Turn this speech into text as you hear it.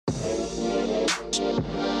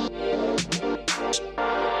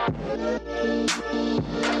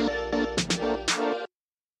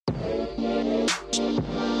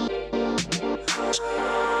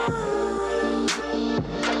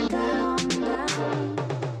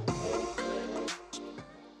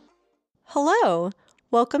Hello,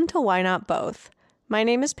 welcome to Why Not Both. My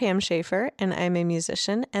name is Pam Schaefer, and I'm a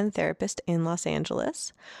musician and therapist in Los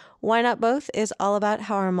Angeles. Why Not Both is all about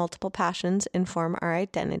how our multiple passions inform our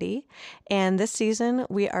identity, and this season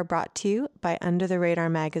we are brought to you by Under the Radar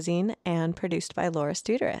magazine and produced by Laura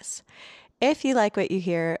Studeris. If you like what you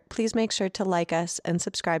hear, please make sure to like us and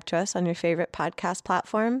subscribe to us on your favorite podcast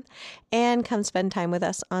platform and come spend time with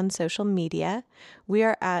us on social media. We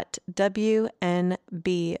are at WNB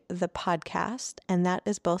the podcast, and that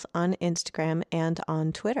is both on Instagram and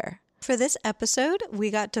on Twitter. For this episode, we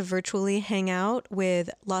got to virtually hang out with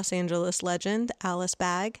Los Angeles legend Alice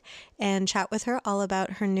Bag and chat with her all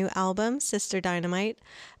about her new album, Sister Dynamite,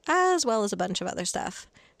 as well as a bunch of other stuff.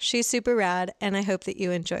 She's super rad, and I hope that you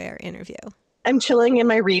enjoy our interview. I'm chilling in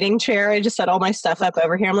my reading chair. I just set all my stuff up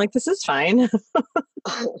over here. I'm like, this is fine.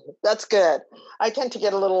 That's good. I tend to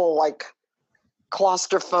get a little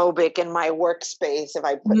claustrophobic in my workspace if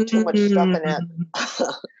I put too much stuff in it.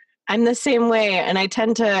 I'm the same way. And I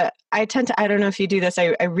tend to, I don't know if you do this,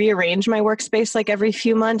 I rearrange my workspace like every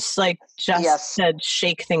few months, just to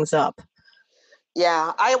shake things up.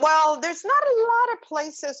 Yeah. There's not a lot of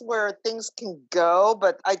places where things can go,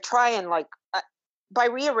 but I try and by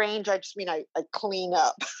rearrange, I just mean I clean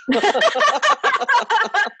up.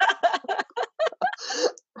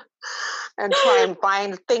 And try and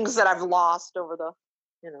find things that I've lost over the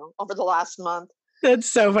last month. That's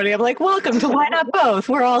so funny. I'm like, welcome to Why Not Both?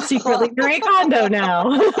 We're all secretly Marie Kondo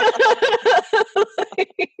now.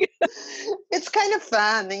 It's kind of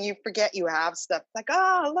fun. Then you forget you have stuff. Like,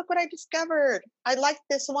 oh, look what I discovered. I liked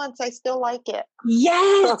this once. I still like it.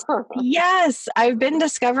 Yes. Yes. I've been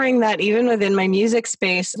discovering that even within my music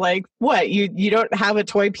space. Like, what? You don't have a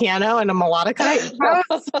toy piano and a melodica?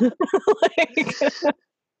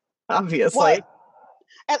 Obviously. What?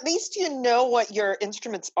 At least you know what your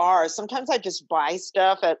instruments are. Sometimes I just buy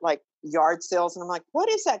stuff at yard sales and I'm like, what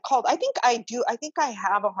is that called? I think I do. I think I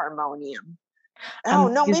have a harmonium. Oh,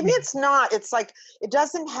 no, maybe it's not. It's it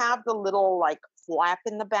doesn't have the little flap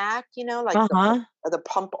in the back, the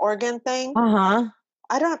pump organ thing. I'm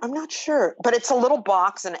not sure, but it's a little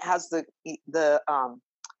box and it has the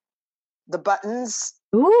buttons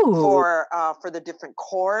for the different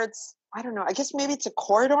chords. I don't know. I guess maybe it's a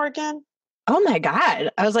chord organ. Oh my God.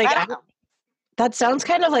 I was like, that sounds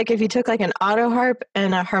kind of like if you took an auto harp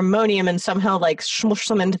and a harmonium and somehow smush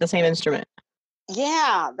them into the same instrument.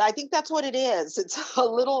 Yeah, I think that's what it is. It's a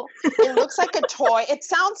little, it looks like a toy. It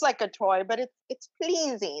sounds like a toy, but it's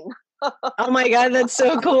pleasing. Oh my God, that's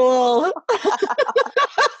so cool.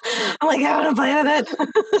 I'm like, I want to play with it.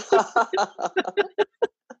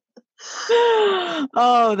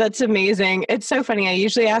 Oh, that's amazing. It's so funny. I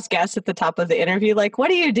usually ask guests at the top of the interview, what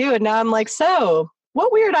do you do? And now I'm like, so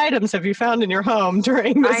what weird items have you found in your home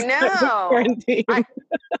during this quarantine? I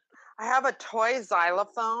have a toy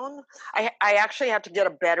xylophone. I actually had to get a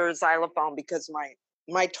better xylophone because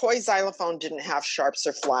my toy xylophone didn't have sharps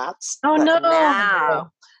or flats. Oh, no.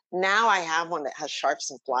 Now I have one that has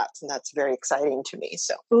sharps and flats, and that's very exciting to me.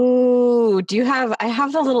 So, ooh, I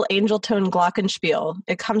have the little Angel Tone Glockenspiel.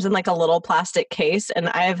 It comes in a little plastic case, and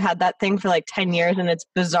I have had that thing for 10 years, and it's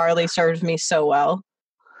bizarrely served me so well.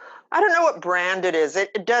 I don't know what brand it is.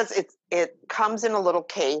 It comes in a little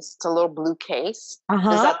case. It's a little blue case. Is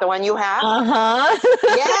that the one you have?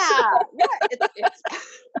 Yeah.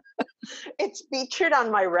 It's featured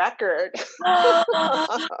on my record.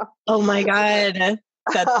 Oh my God.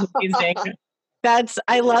 That's amazing.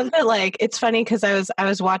 I love that. It's funny because I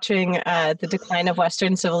was watching The Decline of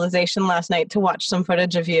Western Civilization last night to watch some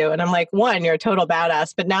footage of you. And I'm like, one, you're a total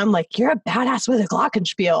badass. But now I'm like, you're a badass with a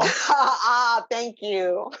glockenspiel. Thank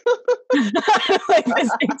you. This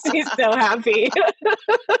makes me so happy.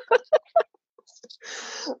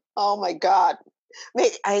 Oh my God.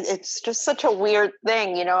 It's just such a weird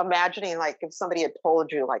thing, imagining if somebody had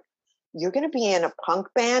told you, you're going to be in a punk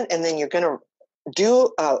band and then you're going to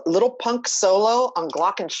do a little punk solo on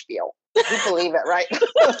glockenspiel. You believe it, right?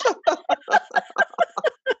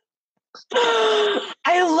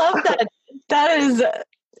 I love that. That is,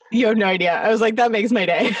 you have no idea. I was like, that makes my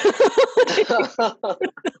day.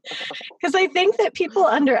 Because I think that people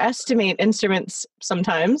underestimate instruments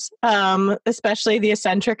sometimes, especially the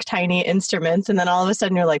eccentric tiny instruments. And then all of a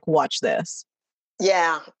sudden you're like, watch this.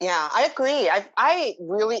 Yeah, I agree. I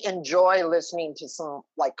really enjoy listening to some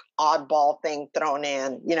oddball thing thrown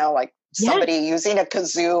in, somebody using a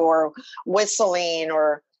kazoo or whistling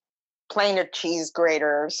or playing a cheese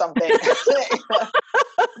grater or something.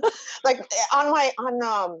 On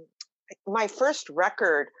my first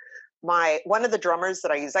record, one of the drummers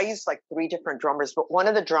that I used 3 different drummers, but one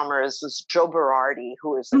of the drummers was Joe Berardi,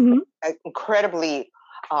 who is an incredibly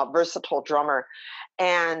versatile drummer.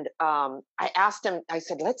 And I asked him, I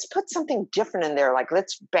said, let's put something different in there. Like,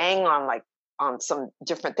 let's bang on some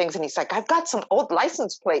different things. And he's like, I've got some old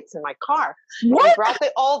license plates in my car. What? And he brought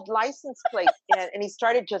the old license plates in, and he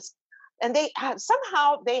started and they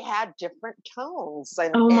had different tones.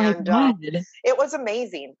 And, oh my God. it was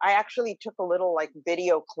amazing. I actually took a little like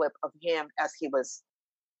video clip of him as he was,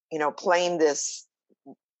 playing the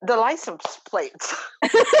license plates.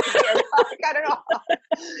 I don't know.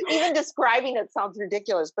 Even describing it sounds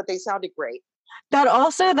ridiculous, but they sounded great.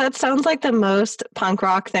 That sounds like the most punk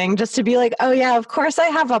rock thing, just to be like, oh yeah, of course I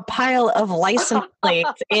have a pile of license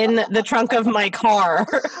plates in the trunk of my car.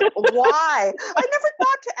 Why? I never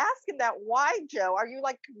thought to ask him that. Why, Joe? Are you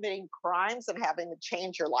like committing crimes and having to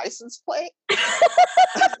change your license plate?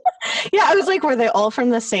 Yeah, I was like, were they all from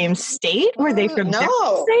the same state? Were they from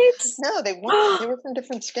different states? No, they weren't. They were from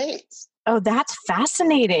different states. Oh, that's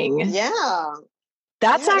fascinating. Yeah.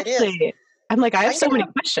 That's actually... I'm like, I have so many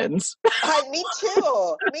questions. Me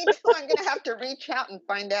too. I'm going to have to reach out and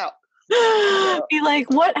find out. Be like,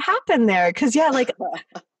 what happened there? Because, yeah, like,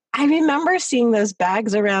 I remember seeing those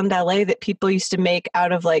bags around LA that people used to make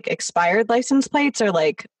out of, like, expired license plates or,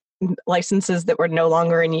 like, licenses that were no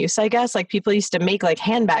longer in use, I guess. Like, people used to make, like,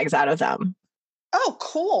 handbags out of them. Oh,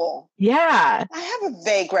 cool. Yeah. I have a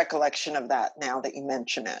vague recollection of that now that you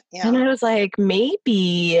mention it. Yeah. And I was like, maybe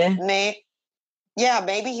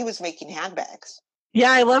he was making handbags.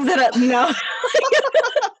 Yeah, I love that. No.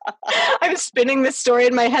 I'm spinning this story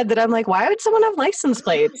in my head that I'm like, why would someone have license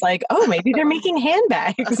plates? Like, oh, maybe they're making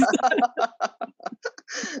handbags.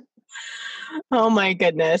 Oh my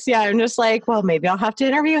goodness. Yeah, I'm just like, well, maybe I'll have to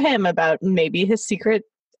interview him about maybe his secret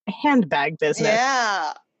handbag business.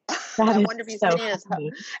 Yeah. I wonder if he's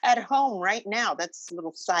at home right now. That's a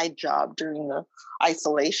little side job during the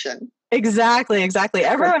isolation. Exactly.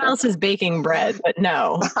 Everyone else is baking bread, but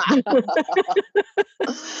no.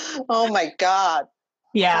 Oh my God.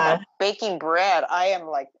 Yeah. Baking bread. I am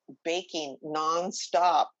like baking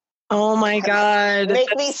nonstop. Oh my God.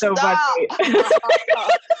 Make me so stop.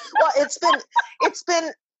 Well, it's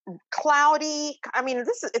been cloudy. I mean,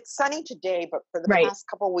 it's sunny today, but for the past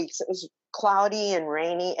couple of weeks, it was cloudy and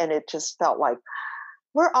rainy, and it just felt like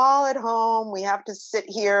we're all at home. We have to sit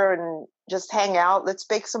here and just hang out. Let's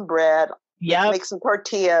bake some bread. Yeah. Make some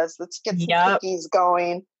tortillas. Let's get some cookies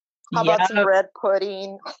going. How about some bread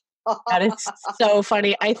pudding? That is so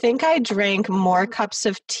funny. I think I drank more cups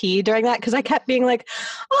of tea during that because I kept being like,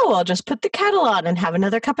 oh, I'll just put the kettle on and have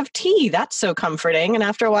another cup of tea. That's so comforting. And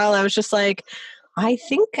after a while, I was just like, I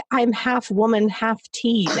think I'm half woman, half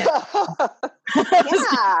tea now.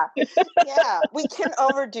 Yeah, we can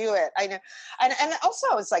overdo it. I know, and also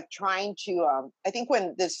I was like trying to. I think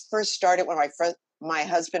when this first started, when my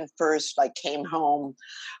husband first like came home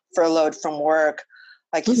furloughed from work,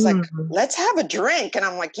 like he's like, let's have a drink, and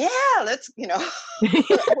I'm like, yeah, let's. We don't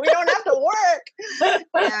have to work,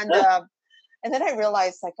 and then I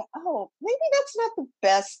realized, like, oh, maybe that's not the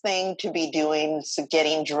best thing to be doing. So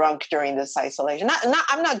getting drunk during this isolation.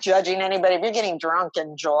 I'm not judging anybody. If you're getting drunk,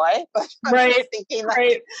 enjoy. But I'm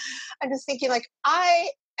just thinking, like,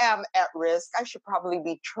 I am at risk. I should probably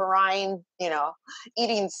be trying,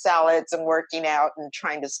 eating salads and working out and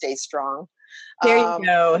trying to stay strong. There you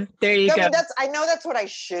go. I know that's what I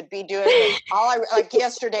should be doing.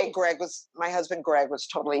 Yesterday, my husband Greg was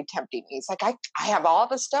totally tempting me. He's like, I have all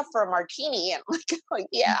the stuff for a martini. And I'm like,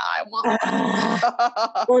 yeah, I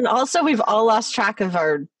want. Well, and also we've all lost track of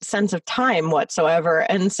our sense of time whatsoever.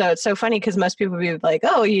 And so it's so funny because most people be like,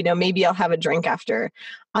 oh, maybe I'll have a drink after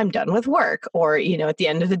I'm done with work or, at the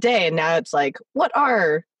end of the day. And now it's like, what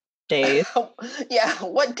are days? Yeah.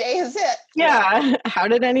 What day is it? Yeah. How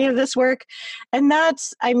did any of this work? And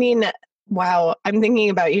that's, wow. I'm thinking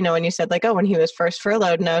about, when you said like, oh, when he was first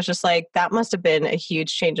furloughed, and I was just like, that must have been a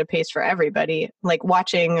huge change of pace for everybody. Like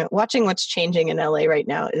watching what's changing in LA right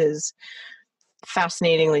now is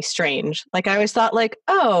fascinatingly strange. Like I always thought like,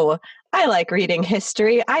 oh, I like reading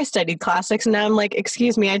history. I studied classics. And now I'm like,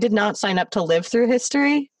 excuse me, I did not sign up to live through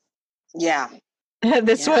history. Yeah.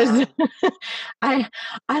 Was I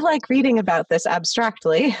like reading about this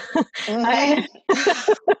abstractly.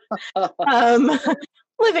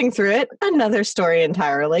 Living through it, another story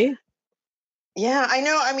entirely. Yeah, I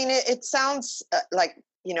know. I mean, it sounds like,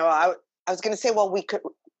 I was going to say, well, we could,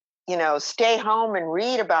 stay home and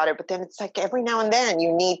read about it. But then it's like every now and then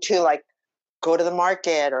you need to like go to the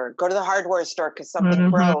market or go to the hardware store because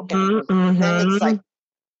something broke. And then it's like,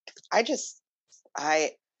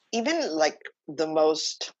 even like the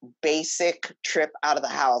most basic trip out of the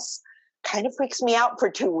house kind of freaks me out for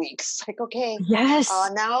 2 weeks. Like, okay, yes.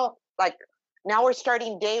 Now like now we're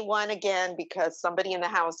starting day one again because somebody in the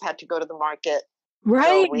house had to go to the market.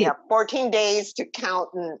 Right. So we have 14 days to count,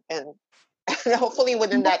 and hopefully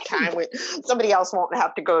within that time, somebody else won't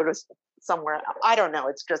have to go to somewhere. I don't know.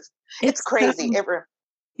 It's crazy.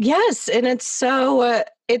 Yes, and it's so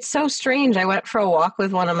strange. I went for a walk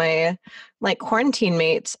with one of my like quarantine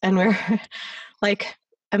mates, and we're like,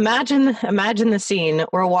 imagine the scene.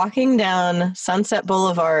 We're walking down Sunset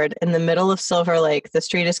Boulevard in the middle of Silver Lake. The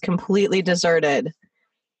street is completely deserted.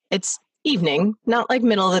 It's evening, not like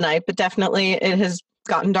middle of the night, but definitely it has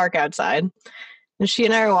gotten dark outside. And she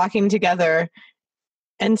and I are walking together,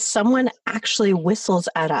 and someone actually whistles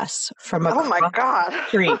at us from across the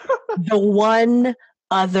street. The one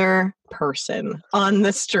other person on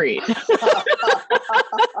the street.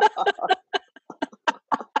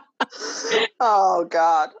 Oh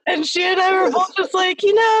God. And she and I were both just like,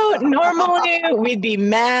 normally we'd be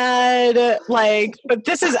mad, like, but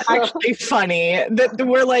this is actually funny that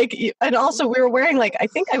we're like, and also we were wearing like, I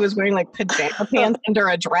think I was wearing like pajama pants under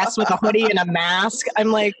a dress with a hoodie and a mask.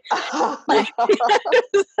 I'm like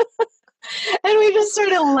and we just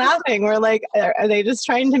started laughing. We're like, are they just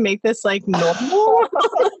trying to make this like normal?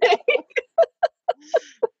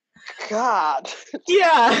 God.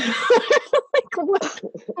 Yeah. Like,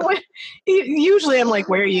 what? Usually I'm like,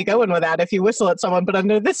 where are you going with that if you whistle at someone? But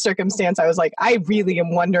under this circumstance, I was like, I really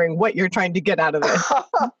am wondering what you're trying to get out of this.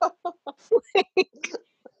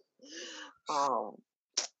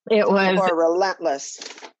 It was relentless.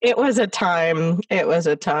 It was a time. It was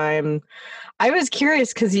a time. I was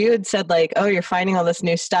curious because you had said like, oh, you're finding all this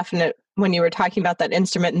new stuff, and when you were talking about that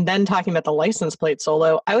instrument and then talking about the license plate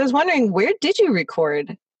solo, I was wondering, where did you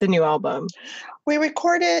record the new album? We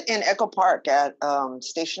recorded in Echo Park at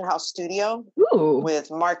Station House Studio. Ooh.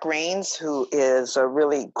 With Mark Rains, who is a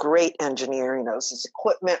really great engineer. He knows his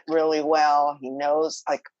equipment really well. He knows,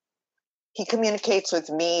 like, he communicates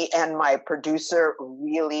with me and my producer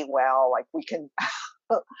really well. Like, we can,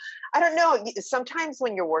 I don't know, sometimes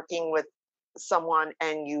when you're working with someone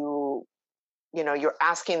and you're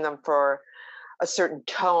asking them for a certain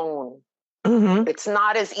tone, mm-hmm. It's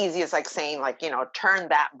not as easy as like saying like, turn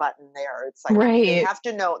that button there. It's like, right. they have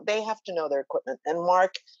to know their equipment. And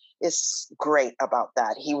Mark is great about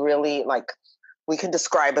that. He really, like, we can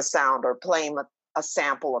describe a sound or play him a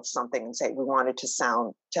sample of something and say, we want it to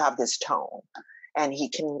have this tone, and he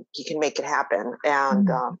can make it happen. And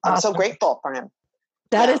awesome. I'm so grateful for him.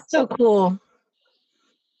 That is so cool.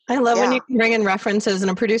 I love when you can bring in references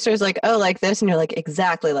and a producer is like, oh, like this. And you're like,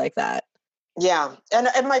 exactly like that. Yeah. And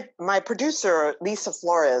my producer, Lisa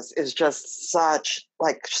Flores, is just such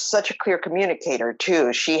a clear communicator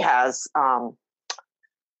too. She has,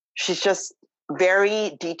 she's just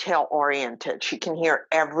very detail oriented. She can hear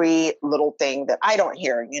every little thing that I don't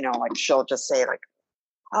hear, like she'll just say like,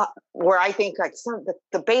 where I think like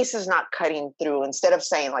the bass is not cutting through. Instead of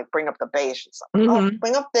saying like, bring up the bass, she's like, mm-hmm.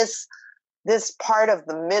 Bring up this part of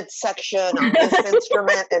the midsection on this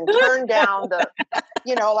instrument and turn down the,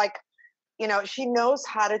 she knows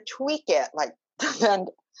how to tweak it. Like, and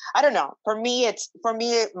I don't know. For me,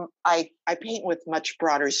 I paint with much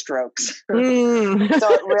broader strokes. So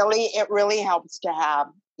it really helps to have,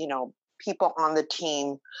 people on the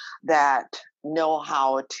team that know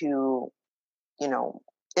how to,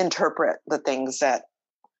 interpret the things that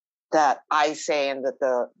I say and that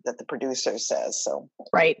the producer says. So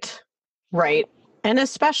right. And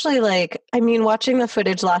especially watching the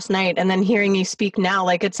footage last night and then hearing you speak now,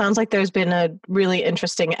 like it sounds like there's been a really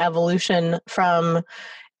interesting evolution from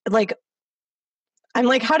I'm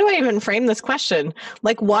like, how do I even frame this question?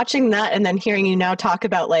 Like watching that and then hearing you now talk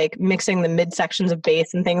about like mixing the midsections of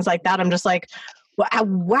bass and things like that. I'm just like,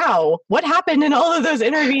 wow, what happened in all of those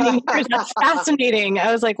intervening years? That's fascinating.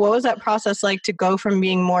 I was like, what was that process like to go from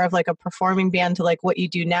being more of like a performing band to like what you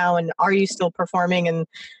do now? And are you still performing? And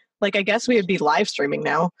like, I guess we would be live streaming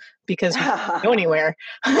now because we don't go anywhere.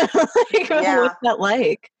 What's that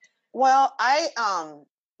like? Well,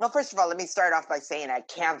 well, first of all, let me start off by saying I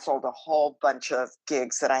canceled a whole bunch of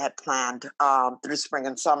gigs that I had planned through spring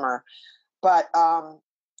and summer. But I'm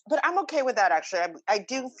okay with that, actually. I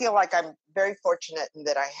do feel like I'm very fortunate in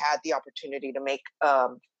that I had the opportunity to make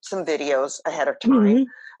some videos ahead of time.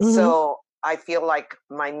 Mm-hmm. So I feel like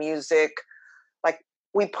my music,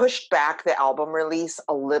 we pushed back the album release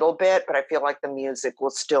a little bit, but I feel like the music will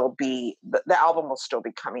still be, the album will still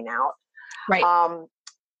be coming out. Right.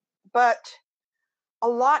 But a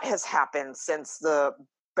lot has happened since the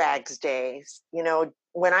Bags days.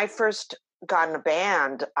 When I first got in a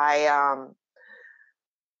band, I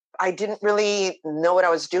didn't really know what I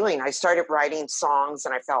was doing. I started writing songs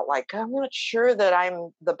and I felt like, I'm not sure that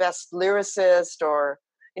I'm the best lyricist or,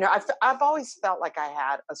 You know, I've always felt like I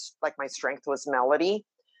had like my strength was melody.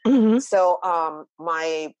 Mm-hmm. So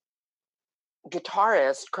my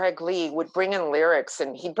guitarist Craig Lee would bring in lyrics,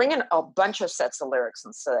 and he'd bring in a bunch of sets of lyrics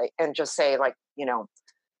and just say, like, you know,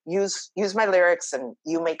 use my lyrics and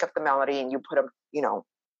you make up the melody and you put them, you know,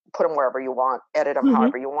 put them wherever you want, edit them Mm-hmm.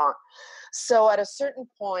 however you want. So at a certain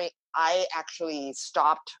point, I actually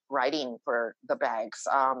stopped writing for the Bags.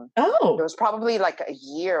 There Oh, was probably like a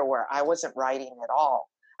year where I wasn't writing at all.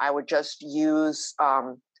 I would just use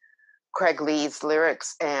Craig Lee's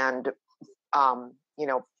lyrics and you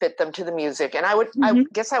know, fit them to the music. And I mm-hmm.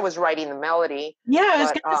 guess I was writing the melody, Yeah, I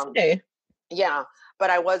was but gonna say. yeah, but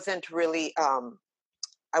I wasn't really,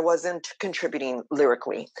 I wasn't contributing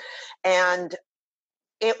lyrically. And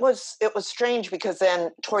it was strange because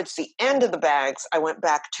then towards the end of the Bags, I went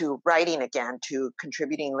back to writing again, to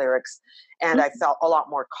contributing lyrics, and I felt a lot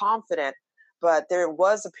more confident. But there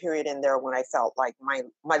was a period in there when I felt like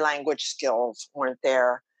my language skills weren't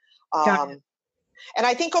there. Got it. Um, and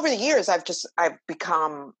I think over the years, I've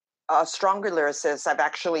become a stronger lyricist. I've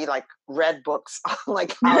actually like read books on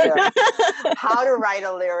like how to write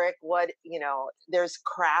a lyric. What, you know, there's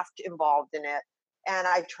craft involved in it, and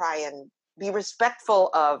I try and be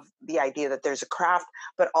respectful of the idea that there's a craft,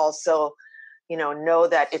 but also, you know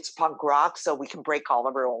that it's punk rock, so we can break all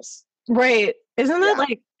the rules. Right. Isn't that Yeah.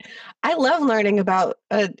 like, I love learning about,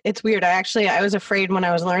 it's weird. I was afraid when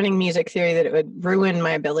I was learning music theory that it would ruin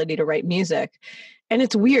my ability to write music. And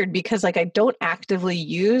it's weird because like I don't actively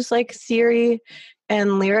use like theory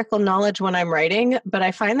and lyrical knowledge when I'm writing, but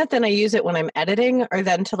I find that then I use it when I'm editing or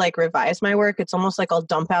then to like revise my work. It's almost like I'll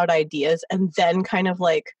dump out ideas and then kind of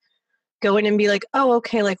like go in and be like, oh,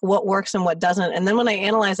 okay, like what works and what doesn't. And then when I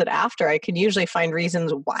analyze it after, I can usually find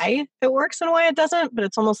reasons why it works and why it doesn't. But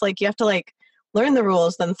it's almost like you have to like learn the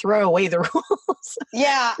rules, then throw away the rules.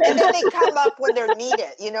 Yeah, and then they come up when they're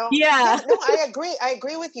needed, you know? Yeah. Yeah, no, I agree. I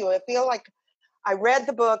agree with you. I feel like I read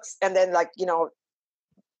the books and then like,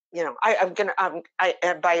 I'm gonna I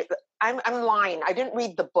and by I'm lying. I didn't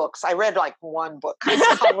read the books. I read like one book.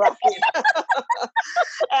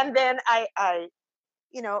 And then I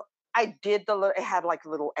you know, I did it had like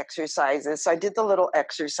little exercises. So I did the little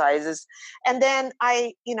exercises, and then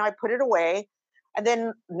I put it away. And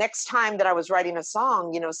then next time that I was writing a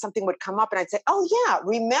song, something would come up and I'd say, oh yeah,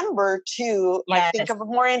 remember to like think Yes. of a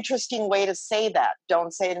more interesting way to say that.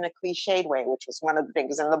 Don't say it in a cliched way, which was one of the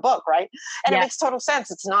things in the book, right? And it Yes. makes total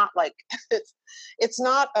sense. It's not like it's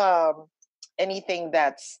not anything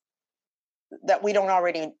that we don't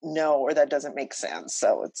already know or that doesn't make sense.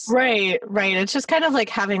 So it's Right. Right. It's just kind of like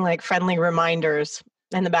having like friendly reminders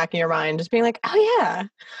in the back of your mind, just being like, oh yeah,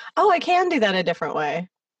 oh, I can do that a different way.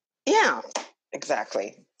 yeah,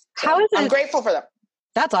 exactly. How So is I'm it? grateful for them.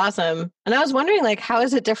 That's awesome. And I was wondering, like, how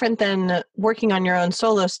is it different than working on your own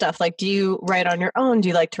solo stuff? Like, do you write on your own? Do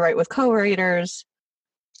you like to write with co-writers?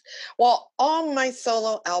 Well, all my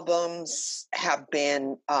solo albums have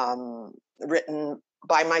been written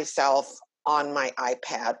by myself on my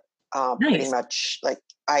iPad. Pretty Nice. much, like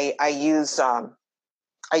I use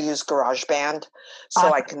GarageBand, so I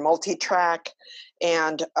Awesome. can multi-track,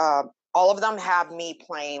 and all of them have me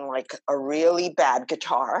playing like a really bad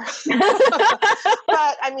guitar.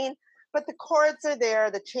 But I mean, but the chords are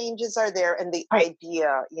there, the changes are there, and the Right.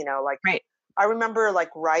 idea, like Right. I remember like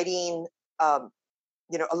writing, a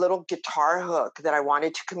little guitar hook that I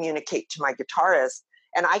wanted to communicate to my guitarist,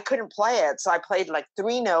 and I couldn't play it, so I played like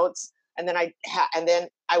 3 notes, and then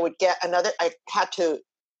I would get another. I had to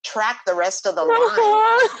track the rest of the line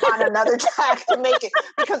on another track to make it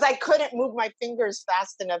because I couldn't move my fingers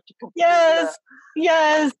fast enough to complete the. Yes.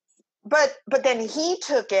 Yes. But then he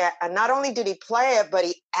took it, and not only did he play it, but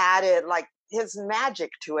he added like his magic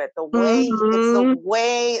to it. It's the Mm-hmm.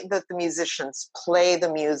 way that the musicians play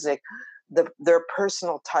the music, their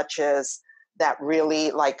personal touches that really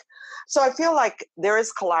like. So I feel like there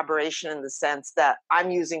is collaboration in the sense that I'm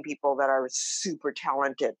using people that are super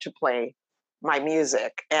talented to play my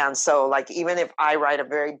music, and so like even if I write a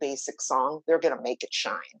very basic song, they're gonna make it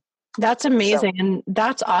shine. That's So amazing. And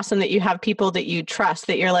that's awesome that you have people that you trust,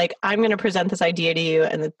 that you're like, I'm going to present this idea to you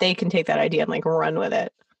and that they can take that idea and like run with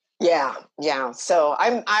it. yeah. So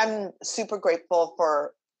I'm super grateful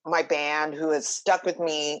for my band who has stuck with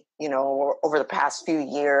me, over the past few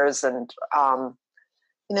years, and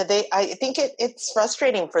I think it's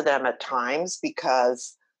frustrating for them at times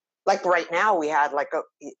because, like right now, we had like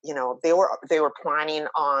they were planning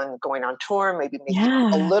on going on tour, maybe making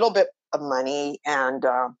a Yeah. little bit of money, and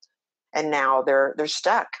now they're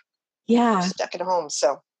stuck. They're Yeah. stuck at home.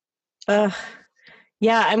 So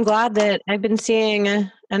Yeah. I'm glad that I've been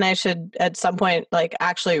seeing And I should at some point like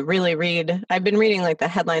actually really read. I've been reading like the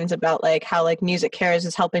headlines about like how like Music Cares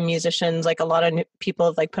is helping musicians. Like a lot of people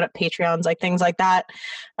have like put up Patreons, like things like that.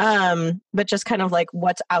 But just kind of like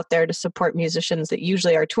what's out there to support musicians that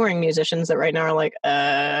usually are touring musicians that right now are like,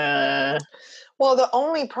 Well, the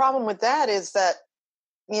only problem with that is that,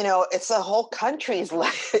 you know, it's the whole country's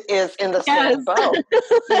is in the same boat,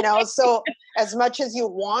 you know, so as much as you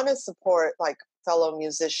want to support like fellow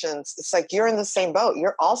musicians, it's like you're in the same boat.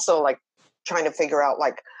 You're also like trying to figure out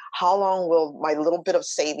like how long will my little bit of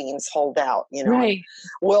savings hold out, you know? right.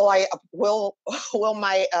 Will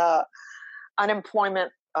my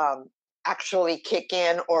unemployment actually kick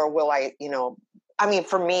in, or will I, you know, I mean,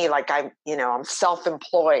 for me, like I'm, you know, I'm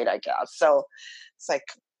self-employed, I guess. So it's like,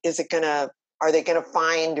 are they going to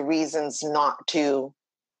find reasons not to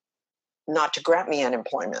grant me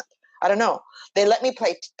unemployment? I don't know. They let me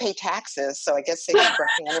pay taxes, so I guess they should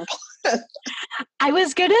grant me unemployment. I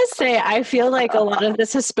was going to say, I feel like a lot of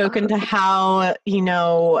this has spoken to how, you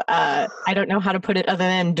know, I don't know how to put it other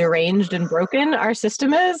than deranged and broken our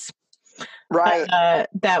system is. Right.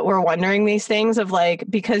 That we're wondering these things of like,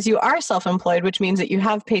 because you are self-employed, which means that you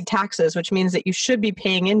have paid taxes, which means that you should be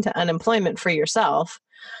paying into unemployment for yourself.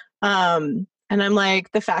 And I'm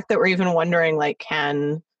like, the fact that we're even wondering, like,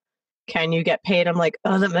 can you get paid? I'm like,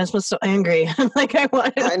 oh, that makes me so angry. I'm like, I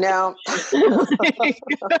know. like,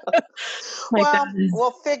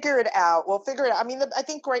 we'll figure it out. I mean, I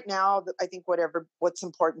think right now, I think what's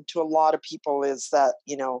important to a lot of people is that,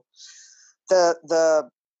 you know, that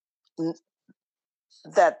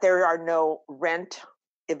there are no rent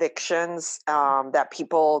evictions, that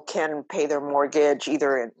people can pay their mortgage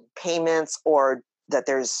either in payments, or that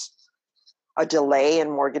there's a delay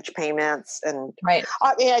in mortgage payments. And right.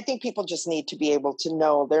 I mean, I think people just need to be able to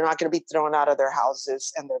know they're not going to be thrown out of their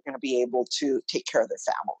houses, and they're going to be able to take care of their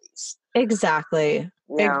families. Exactly.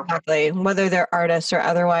 Yeah. Exactly. Whether they're artists or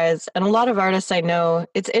otherwise. And a lot of artists I know,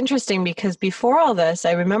 it's interesting because before all this,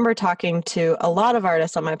 I remember talking to a lot of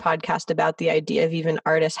artists on my podcast about the idea of even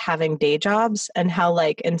artists having day jobs, and how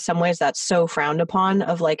like in some ways that's so frowned upon,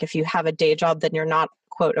 of like if you have a day job, then you're not,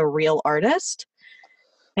 quote, a real artist.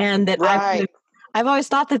 And that Right. I've always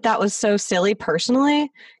thought that that was so silly personally,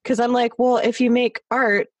 because I'm like, well, if you make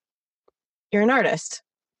art, you're an artist.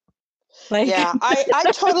 Like, yeah, I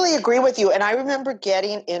totally agree with you. And I remember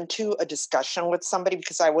getting into a discussion with somebody,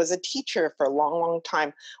 because I was a teacher for a long, long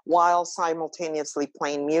time while simultaneously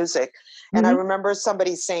playing music. And I remember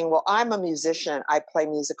somebody saying, well, I'm a musician. I play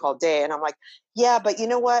music all day. And I'm like, yeah, but you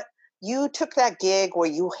know what? You took that gig where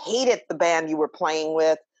you hated the band you were playing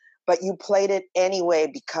with, but you played it anyway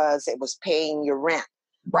because it was paying your rent.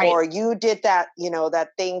 right. Or you did that, you know, that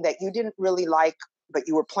thing that you didn't really like, but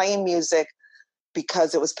you were playing music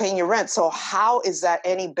because it was paying your rent. So how is that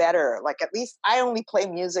any better? Like, at least I only play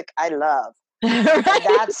music I love. And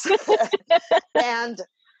that's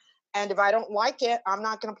and if I don't like it, I'm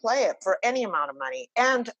not going to play it for any amount of money.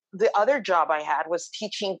 And the other job I had was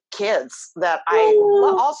teaching kids that I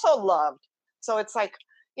also loved. So it's like,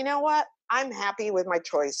 you know what? I'm happy with my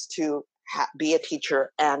choice to be a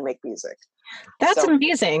teacher and make music. That's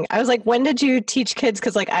amazing. I was like, when did you teach kids?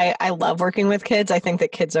 Because like I love working with kids. I think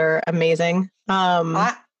that kids are amazing.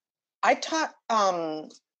 I taught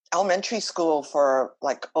elementary school for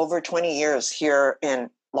like over 20 years here in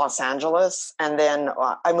Los Angeles, and then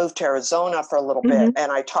I moved to Arizona for a little bit,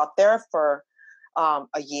 and I taught there for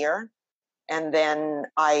a year, and then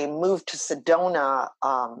I moved to Sedona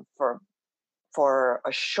for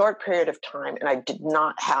a short period of time, and I did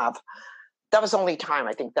not have. That was the only time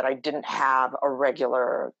I think that I didn't have a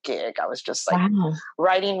regular gig. I was just like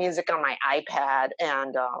writing music on my iPad,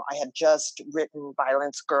 and I had just written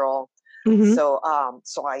Violence Girl. So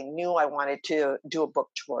I knew I wanted to do a book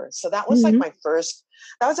tour. So that was like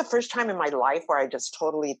that was the first time in my life where I just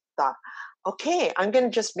totally thought, okay, I'm going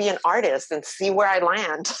to just be an artist and see where I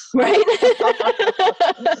land. Right.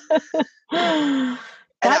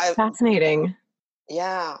 That's fascinating.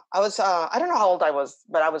 Yeah, I was, I don't know how old I was,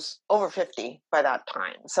 but I was over 50 by that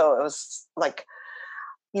time. So it was like,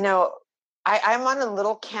 you know, I'm on a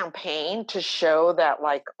little campaign to show that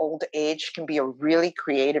like old age can be a really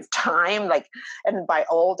creative time. Like, and by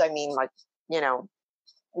old, I mean like, you know,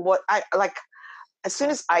 what I like, as soon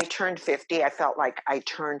as I turned 50, I felt like I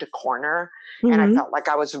turned a corner, and I felt like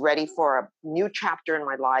I was ready for a new chapter in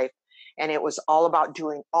my life. And it was all about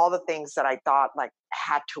doing all the things that I thought like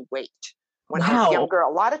had to wait. When I was younger,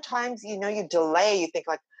 a lot of times, you know, you delay, you think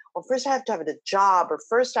like, well, first I have to have a job, or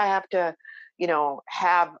first I have to, you know,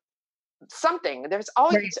 have something. There's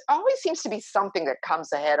always Right. always seems to be something that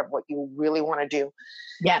comes ahead of what you really want to do.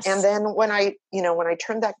 And Yes. then when I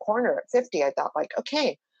turned that corner at 50, I thought like,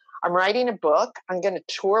 okay, I'm writing a book. I'm going to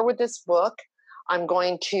tour with this book. I'm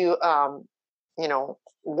going to,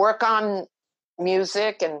 work on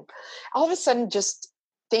music. And all of a sudden, just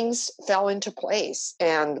things fell into place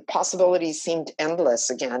and possibilities seemed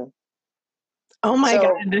endless again. Oh my So,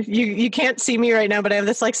 God. You can't see me right now, but I have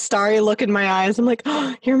this like starry look in my eyes. I'm like,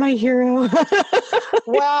 oh, you're my hero.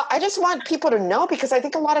 well, I just want people to know, because I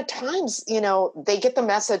think a lot of times, they get the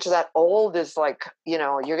message that old is like, you're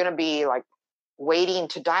going to be like waiting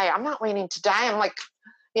to die. I'm not waiting to die. I'm like,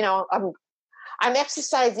 I'm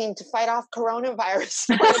exercising to fight off coronavirus.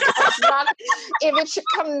 If it should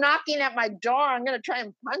come knocking at my door, I'm going to try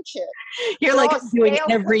and punch it. You're like doing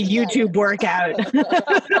every YouTube workout.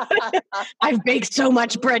 I've baked so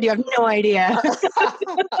much bread, you have no idea.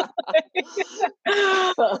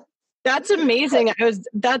 That's amazing.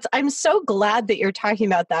 I'm so glad that you're talking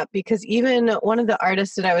about that, because even one of the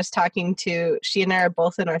artists that I was talking to, she and I are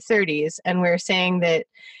both in our 30s, and we were saying that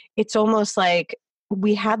it's almost like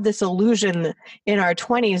we had this illusion in our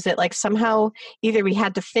 20s that like somehow either we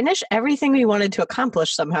had to finish everything we wanted to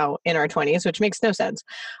accomplish somehow in our 20s, which makes no sense,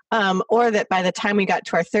 or that by the time we got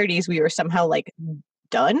to our 30s, we were somehow like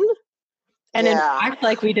done. And in fact,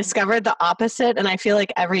 like we discovered the opposite. And I feel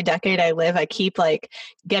like every decade I live, I keep like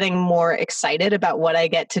getting more excited about what I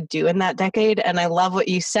get to do in that decade. And I love what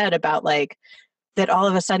you said about like that all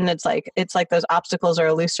of a sudden it's like those obstacles are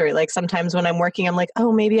illusory. Like sometimes when I'm working, I'm like,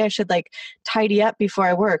 oh, maybe I should like tidy up before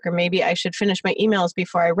I work, or maybe I should finish my emails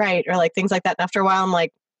before I write, or like things like that. And after a while, I'm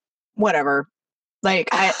like, whatever. Like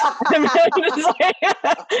I'm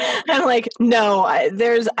like, no,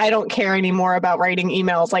 I don't care anymore about writing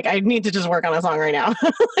emails. Like I need to just work on a song right now.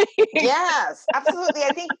 Yes, absolutely.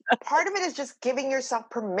 I think part of it is just giving yourself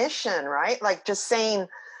permission, right? Like just saying,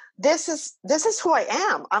 this is who I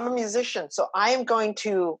am. I'm a musician. So I am going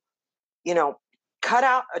to, cut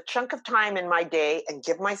out a chunk of time in my day and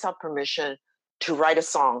give myself permission to write a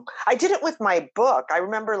song. I did it with my book. I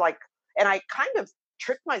remember and I kind of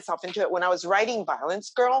tricked myself into it when I was writing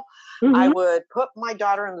Violence Girl. Mm-hmm. I would put my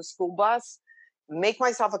daughter in the school bus, make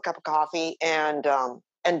myself a cup of coffee, and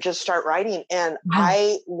just start writing. And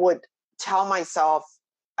I would tell myself,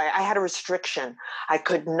 I had a restriction. I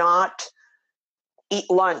could not eat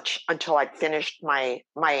lunch until I'd finished my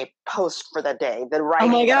post for the day, the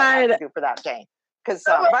writing that I had to do for that day. Because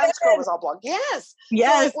Violence Girl was all blog. Yes.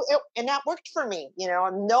 So and that worked for me.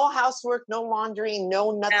 No housework, no laundry,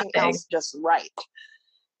 no nothing else, just write.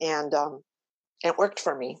 And it worked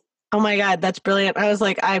for me. Oh my God, that's brilliant. I was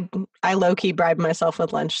like, I low-key bribe myself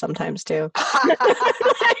with lunch sometimes too.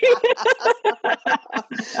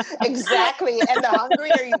 Exactly. And the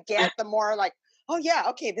hungrier you get, the more like, oh yeah,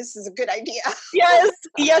 okay, this is a good idea.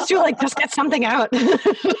 Yes, you're like, just get something out.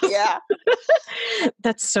 Yeah.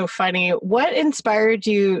 That's so funny. What inspired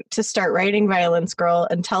you to start writing Violence Girl,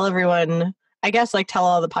 and tell everyone, I guess, like tell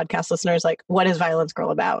all the podcast listeners, like, what is Violence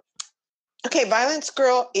Girl about? Okay, Violence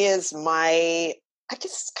Girl is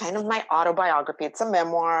it's kind of my autobiography. It's a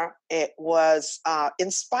memoir. It was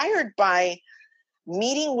inspired by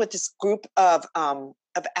meeting with this group of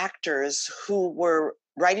actors who were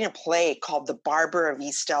writing a play called The Barber of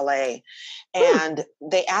East LA. And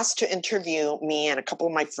they asked to interview me and a couple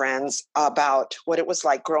of my friends about what it was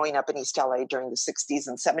like growing up in East LA during the 60s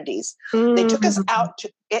and 70s. They took us out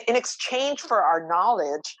in exchange for our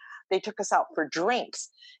knowledge. They took us out for drinks,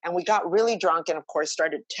 and we got really drunk and of course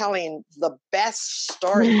started telling the best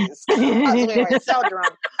stories. We were so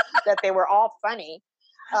drunk that they were all funny.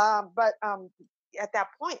 But at that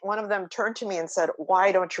point, one of them turned to me and said,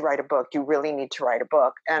 "Why don't you write a book? You really need to write a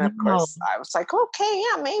book." And of course I was like, okay,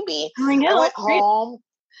 yeah, maybe. I went home.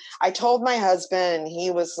 I told my husband, and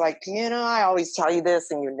he was like, I always tell you this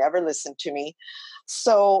and you never listen to me.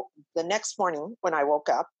 So the next morning when I woke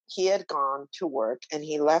up, he had gone to work and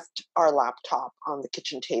he left our laptop on the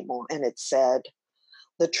kitchen table, and it said,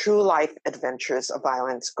 "The True Life Adventures of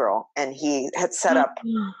Violence Girl." And he had set up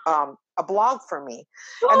a blog for me.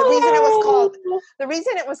 And the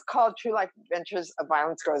reason it was called True Life Adventures of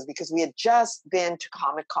Violence Girl is because we had just been to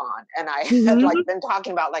Comic-Con, and I had been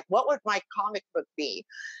talking about like, what would my comic book be?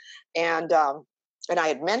 And I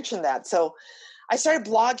had mentioned that. So I started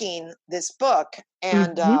blogging this book,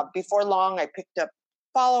 and before long I picked up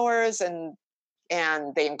followers, and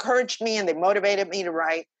they encouraged me and they motivated me to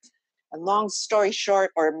write. And long story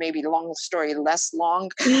short, or maybe long story less long,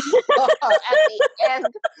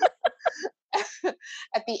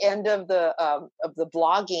 at the end of the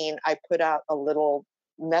blogging, I put out a little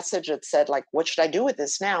message that said like, what should I do with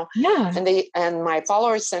this now? Yeah. And my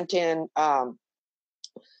followers sent in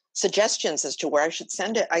suggestions as to where I should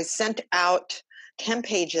send it. I sent out 10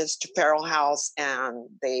 pages to Feral House, and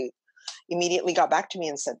they immediately got back to me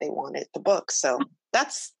and said they wanted the book. So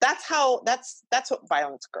that's what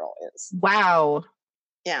Violence Girl is. Wow.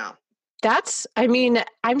 Yeah. I mean,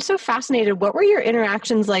 I'm so fascinated. What were your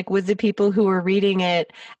interactions like with the people who were reading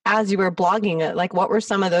it as you were blogging it? Like, what were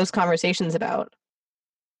some of those conversations about?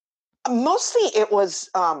 Mostly it was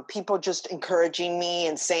people just encouraging me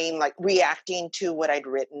and saying, like, reacting to what I'd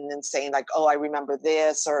written and saying like, oh, I remember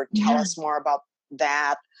this, or tell us more about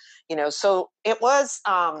that. So it was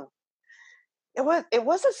a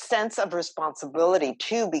sense of responsibility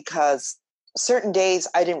too, because certain days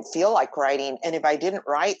I didn't feel like writing. And if I didn't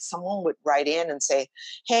write, someone would write in and say,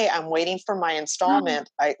 hey, I'm waiting for my installment.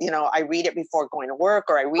 I read it before going to work,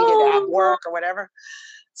 or I read it at work or whatever.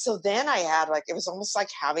 So then I had it was almost like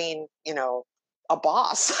having, a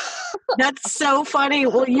boss. That's so funny.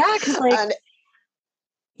 Well, yeah, because an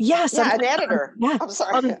editor. Yeah. I'm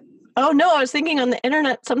sorry. Oh no, I was thinking on the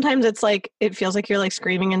internet, sometimes it's like, it feels like you're like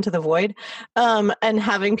screaming into the void, and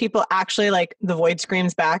having people actually like the void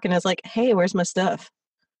screams back and is like, hey, where's my stuff?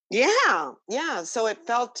 Yeah. Yeah. So it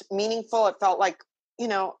felt meaningful. It felt like,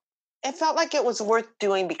 it was worth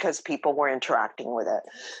doing because people were interacting with it.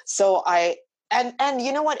 So and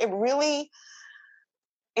you know what, it really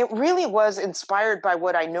was inspired by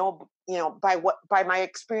what I know, by my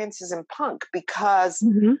experiences in punk, because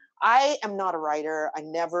I am not a writer. I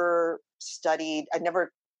never studied, I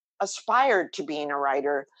never aspired to being a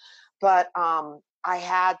writer, but I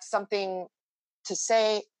had something to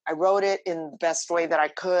say. I wrote it in the best way that I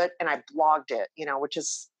could, and I blogged it, which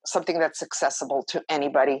is something that's accessible to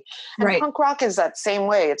anybody. And right. Punk rock is that same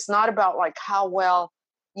way. It's not about like how well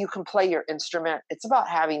you can play your instrument. It's about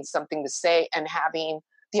having something to say and having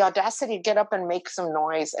the audacity to get up and make some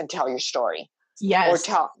noise and tell your story. Yes.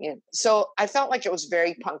 So I felt like it was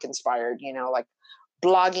very punk inspired, like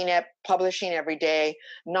blogging it, publishing every day,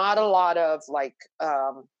 not a lot of like,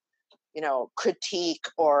 critique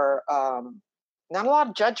or not a lot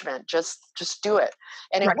of judgment, just do it.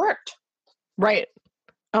 And it worked. Right.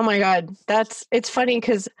 Oh my God. It's funny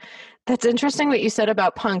because that's interesting what you said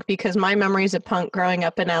about punk, because my memories of punk growing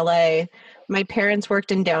up in LA, my parents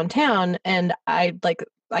worked in downtown and I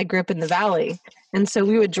grew up in the Valley. And so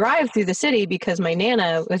we would drive through the city because my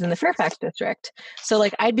Nana was in the Fairfax district. So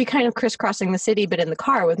like I'd be kind of crisscrossing the city, but in the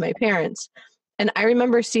car with my parents. And I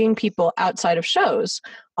remember seeing people outside of shows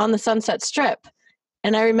on the Sunset Strip.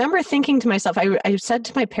 And I remember thinking to myself, I said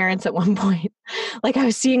to my parents at one point, like I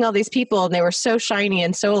was seeing all these people and they were so shiny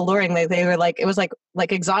and so alluring. Like they were like, it was like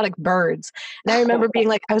exotic birds. And I remember being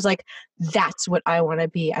like, I was like, that's what I want to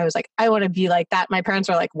be. I was like, I want to be like that. My parents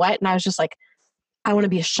were like, what? And I was just like, I want to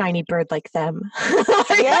be a shiny bird like them.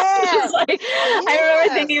 Yes. I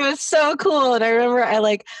remember thinking it was so cool. And I remember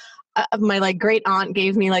my like great aunt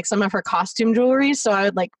gave me like some of her costume jewelry. So I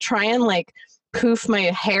would like try and like poof my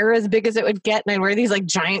hair as big as it would get, and I'd wear these like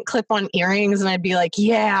giant clip-on earrings, and I'd be like,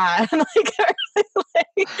 yeah. And,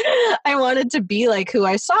 I wanted to be like who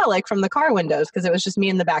I saw like from the car windows, because it was just me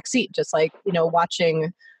in the back seat, just like,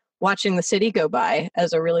 watching the city go by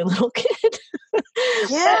as a really little kid.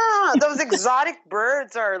 Yeah, those exotic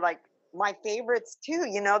birds are like my favorites too.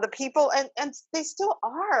 The people, and they still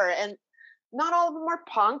are, and not all of them are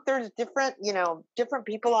punk. There's different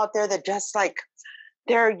people out there that just like,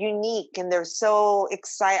 they're unique and they're so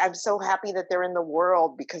excited. I'm so happy that they're in the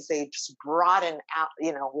world, because they just broaden out,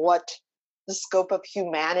 what the scope of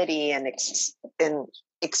humanity and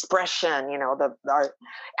expression,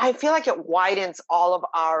 I feel like it widens all of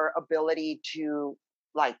our ability to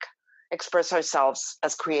like express ourselves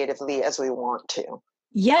as creatively as we want to.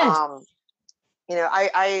 Yes.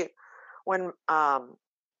 I when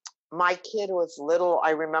my kid was little, I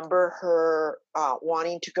remember her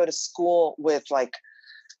wanting to go to school with like,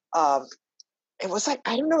 it was like,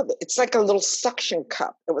 I don't know, it's like a little suction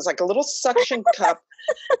cup. It was like a little suction cup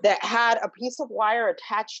that had a piece of wire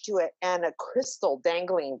attached to it and a crystal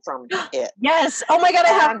dangling from it. Yes. Oh my God, I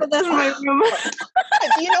have this in my room.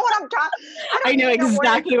 Do you know what I'm talking about? I know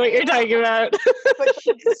exactly what you're talking about. But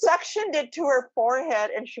she suctioned it to her forehead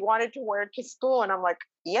and she wanted to wear it to school. And I'm like,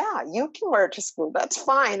 yeah, you can wear it to school. That's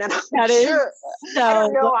fine. And I'm sure. So I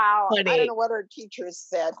don't know funny. I don't know what her teachers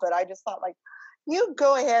said, but I just thought like, You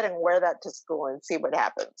go ahead and wear that to school and see what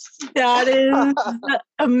happens. That is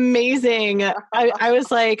amazing. I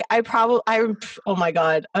was like, oh my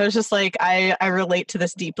God. I was just like, I relate to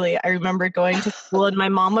this deeply. I remember going to school and my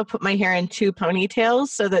mom would put my hair in 2 ponytails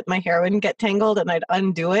so that my hair wouldn't get tangled, and I'd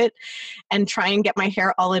undo it and try and get my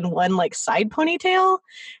hair all in one like side ponytail.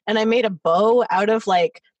 And I made a bow out of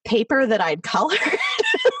like paper that I'd colored.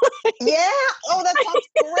 Yeah. Oh, that sounds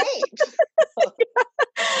great.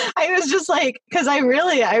 I was just like, because I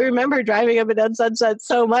remember driving up and down Sunset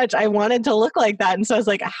so much. I wanted to look like that. And so I was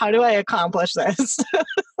like, how do I accomplish this?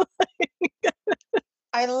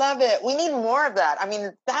 I love it. We need more of that. I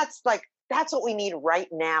mean, that's what we need right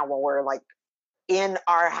now when we're like in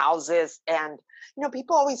our houses. And,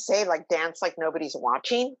 people always say like dance like nobody's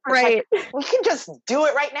watching. Right. Like, we can just do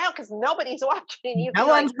it right now because nobody's watching. No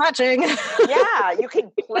one's watching. Yeah. You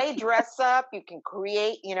can play dress up. You can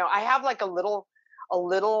create, I have like a little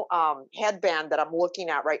headband that I'm looking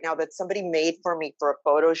at right now that somebody made for me for a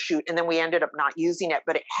photo shoot. And then we ended up not using it,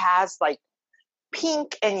 but it has like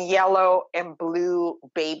pink and yellow and blue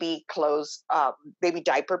baby clothes, baby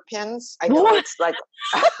diaper pins. I know it's like,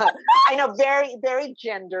 I know, very, very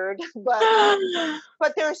gendered, but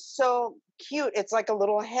they're so cute. It's like a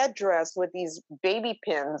little headdress with these baby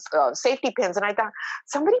pins, safety pins. And I thought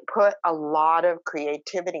somebody put a lot of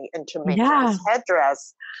creativity into making this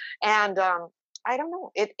headdress. And I don't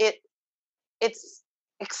know, it's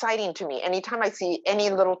exciting to me. Anytime I see any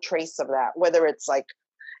little trace of that, whether it's like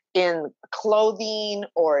in clothing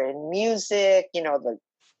or in music, I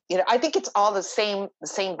think it's all the same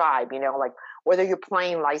vibe, like whether you're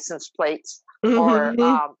playing license plates or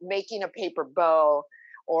making a paper bow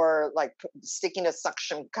or like sticking a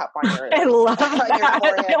suction cup on your I love on that. your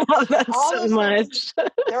forehead. I love that all so much.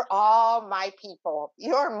 They're all my people.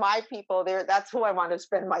 You're my people. That's who I want to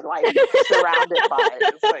spend my life surrounded by.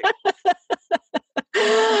 It's like,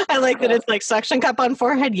 I like that it's like suction cup on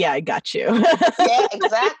forehead. Yeah, I got you. Yeah,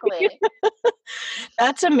 exactly.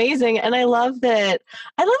 That's amazing. And I love that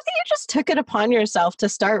you just took it upon yourself to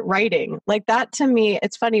start writing. Like that to me,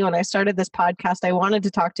 it's funny, when I started this podcast, I wanted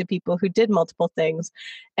to talk to people who did multiple things.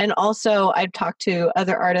 And also I've talked to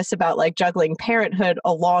other artists about like juggling parenthood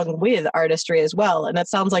along with artistry as well. And it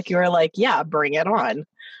sounds like you were like, yeah, bring it on.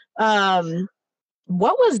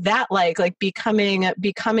 What was that like becoming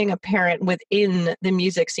a parent within the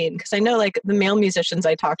music scene? Because I know like the male musicians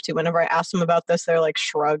I talk to, whenever I ask them about this, they're like,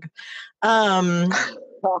 shrug. Yeah.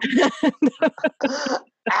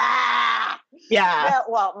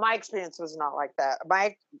 Well, my experience was not like that.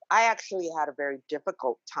 I actually had a very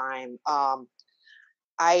difficult time.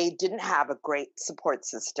 I didn't have a great support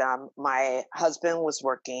system. My husband was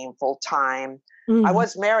working full time. I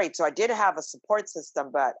was married, so I did have a support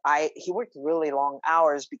system, but he worked really long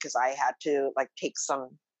hours because I had to like take some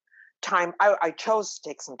time. I chose to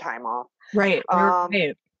take some time off. Right.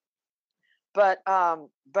 Right. But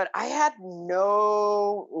I had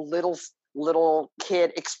no little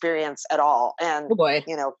kid experience at all. And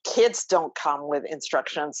kids don't come with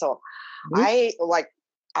instruction. So I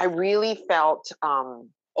really felt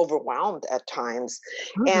overwhelmed at times.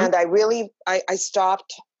 And I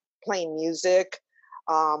stopped playing music,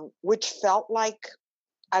 which felt like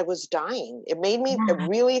I was dying. It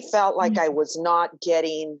really felt like I was not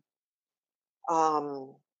getting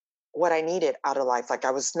what I needed out of life. Like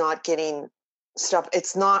I was not getting stuff.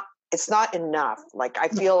 It's not enough. Like I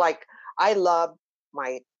feel like I love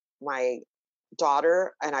my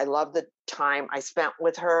daughter and I love the time I spent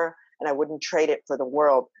with her, and I wouldn't trade it for the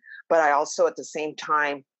world. But I also, at the same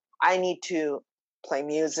time, I need to play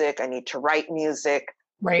music. I need to write music.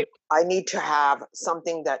 Right. I need to have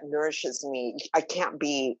something that nourishes me. I can't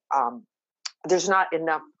be, there's not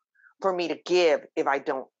enough for me to give if I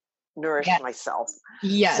don't nourish myself.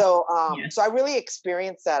 Yes. So, so I really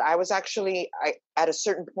experienced that. I was actually, at a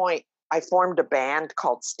certain point, I formed a band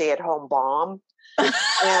called Stay at Home Bomb.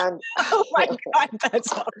 And oh my God,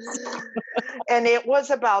 that's awesome. And it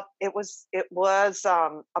was about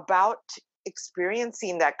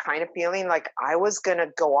experiencing that kind of feeling like I was gonna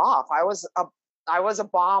go off. I was a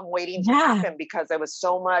bomb waiting to happen, because there was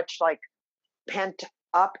so much like pent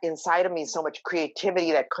up inside of me, so much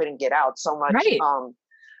creativity that couldn't get out, so much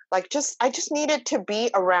I just needed to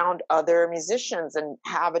be around other musicians and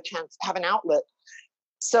have an outlet.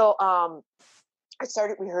 So I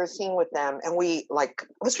started rehearsing with them, and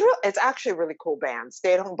it's actually a really cool band,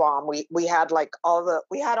 Stay at Home Bomb. We had like all the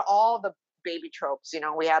baby tropes,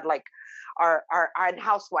 we had like our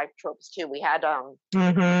housewife tropes too. We had a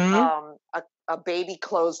baby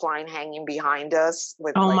clothesline hanging behind us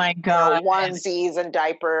with my God, onesies and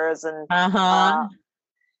diapers and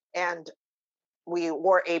we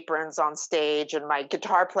wore aprons on stage, and my lead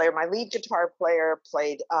guitar player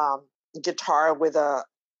played guitar with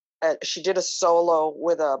she did a solo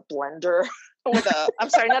with a blender, I'm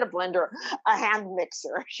sorry, not a blender, a hand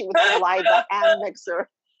mixer. She would slide the hand mixer,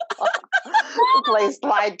 play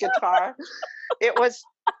slide guitar. It was,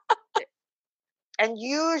 and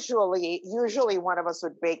usually one of us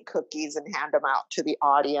would bake cookies and hand them out to the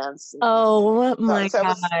audience. Oh my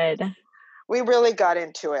God. We really got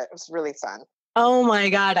into it. It was really fun. Oh my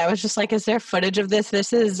God. I was just like, is there footage of this?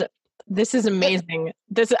 This is amazing.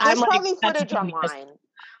 There's probably footage online.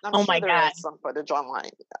 I'm sure my God. Is some footage online.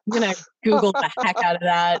 I'm going to Google the heck out of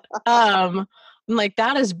that. I'm like,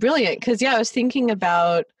 that is brilliant. Because, yeah, I was thinking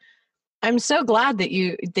about, I'm so glad that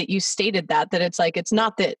you stated that it's like, it's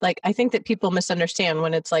not that, like, I think that people misunderstand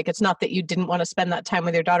when it's like, it's not that you didn't want to spend that time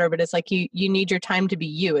with your daughter, but it's like, you need your time to be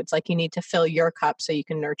you. It's like, you need to fill your cup so you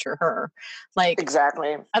can nurture her. Like,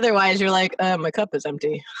 exactly. Otherwise you're like, my cup is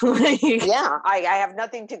empty. Yeah. I have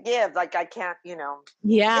nothing to give. Like, I can't,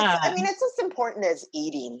 Yeah. It's as important as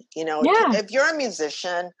eating, Yeah. If you're a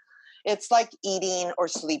musician, it's like eating or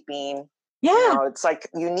sleeping. Yeah. It's like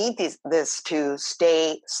you need this to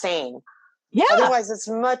stay sane. Yeah. Otherwise, as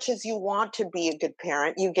much as you want to be a good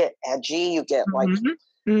parent, you get edgy. You get like,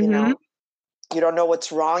 you don't know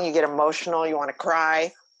what's wrong. You get emotional. You want to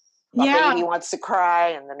cry. A baby wants to cry,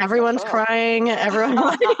 and then everyone's crying.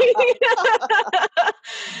 Everyone.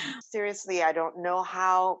 Seriously, I don't know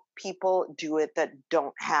how people do it that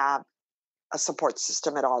don't have a support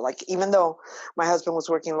system at all. Like, even though my husband was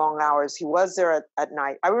working long hours, he was there at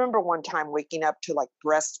night. I remember one time waking up to like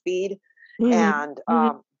breastfeed, and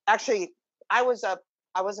actually I wasn't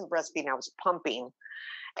breastfeeding, I was pumping,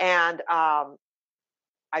 and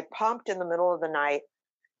I pumped in the middle of the night,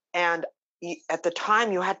 and at the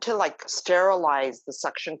time you had to like sterilize the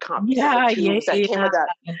suction cups, the tubes that came with that,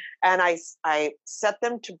 and I set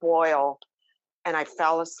them to boil. And I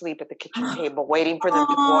fell asleep at the kitchen table waiting for them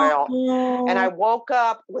to boil. And I woke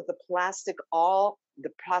up with the plastic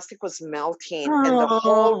was melting, and the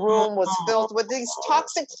whole room was filled with these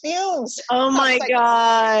toxic fumes. Oh my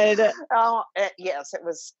God. Oh, yes, it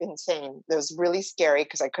was insane. It was really scary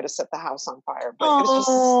because I could have set the house on fire, but it was just,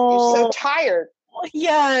 you're so tired.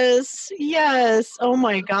 Yes. Oh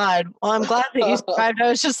my God. Well, I'm glad that you survived. I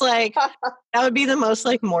was just like, that would be the most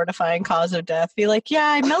like mortifying cause of death. Be like, yeah,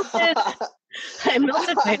 I melted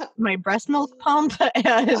my breast milk pump,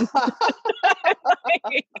 and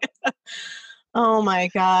oh my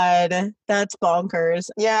God, that's bonkers.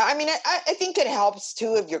 Yeah, I think it helps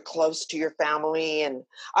too if you're close to your family, and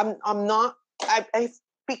I've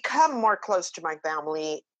become more close to my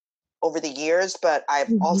family over the years, but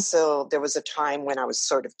I've also, there was a time when I was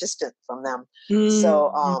sort of distant from them.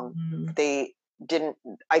 So I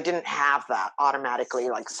didn't have that automatically,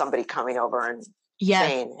 like somebody coming over and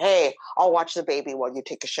saying, hey, I'll watch the baby while you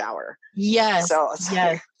take a shower. Yes.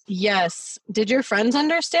 Yes. Did your friends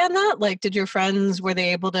understand that? Like, were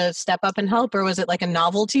they able to step up and help, or was it like a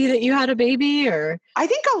novelty that you had a baby? Or I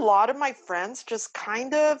think a lot of my friends just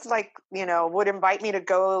kind of like, would invite me to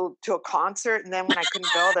go to a concert, and then when I couldn't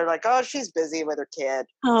go, they're like, oh, she's busy with her kid.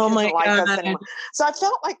 Oh my God. Us anymore. So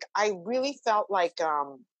I really felt like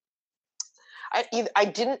I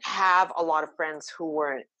didn't have a lot of friends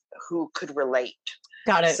who could relate.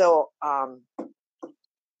 Got it.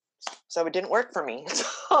 So it didn't work for me.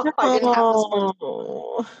 I didn't have this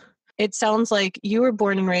one. It sounds like you were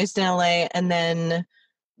born and raised in LA, and then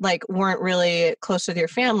like weren't really close with your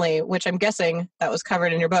family, which I'm guessing that was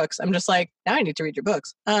covered in your books. I'm just like, now I need to read your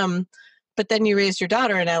books. But then you raised your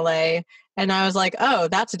daughter in LA, and I was like, oh,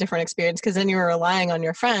 that's a different experience, because then you were relying on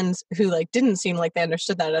your friends who like didn't seem like they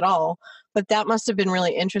understood that at all. But that must have been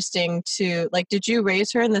really interesting to like, did you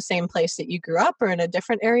raise her in the same place that you grew up, or in a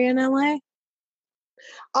different area in LA?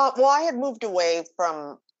 Well, I had moved away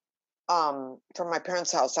from my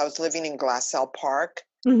parents' house. I was living in Glassell Park,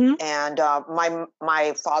 and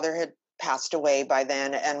my father had passed away by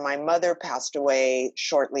then, and my mother passed away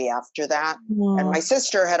shortly after that. And my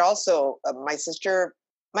sister had also my sister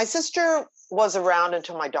was around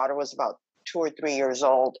until my daughter was about 2 or 3 years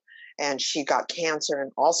old, and she got cancer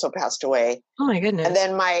and also passed away. Oh my goodness. And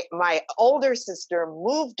then my older sister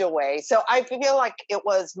moved away. So I feel like it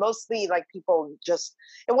was mostly like people just,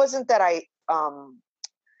 it wasn't that I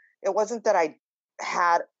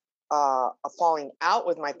had a falling out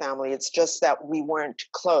with my family. It's just that we weren't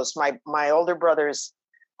close. My older brothers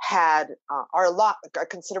are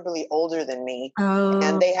considerably older than me,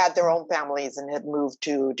 and they had their own families and had moved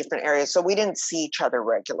to different areas, so we didn't see each other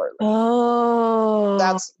regularly.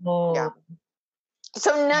 Yeah.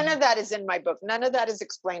 So none of that is in my book. None of that is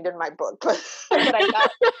explained in my book. But I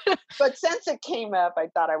thought, but since it came up, I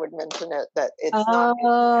thought I would mention it, that it's not.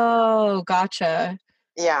 Oh, gotcha.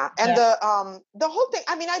 Yeah. And Yeah. the whole thing,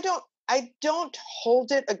 I mean, I don't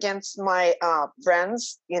hold it against my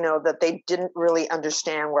friends, that they didn't really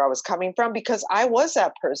understand where I was coming from, because I was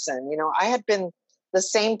that person. I had been the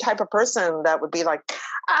same type of person that would be like,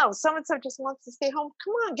 oh, so and so just wants to stay home.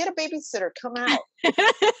 Come on, get a babysitter, come out.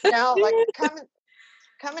 Like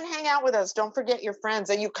come and hang out with us. Don't forget your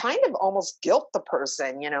friends. And you kind of almost guilt the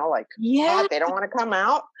person, like, Yeah. God, they don't want to come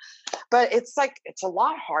out. But it's like, it's a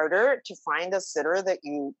lot harder to find a sitter that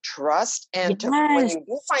you trust. And when Yes. you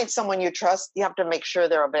do find someone you trust, you have to make sure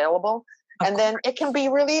they're available. Of And then it can be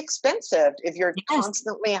really expensive if you're Yes.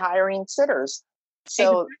 constantly hiring sitters.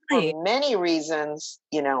 So Exactly. for many reasons,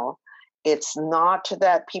 it's not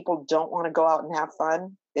that people don't want to go out and have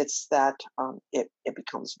fun. It's that it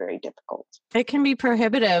becomes very difficult. It can be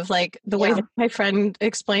prohibitive. Like the way that my friend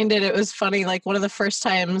explained it, it was funny. Like one of the first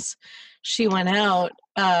times she went out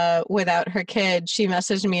without her kid, she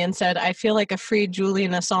messaged me and said, I feel like a free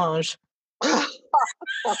Julian Assange. I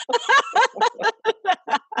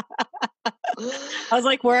was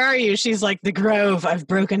like, where are you? She's like, the Grove. I've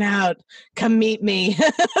broken out. Come meet me.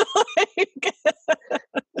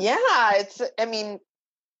 Yeah, I mean,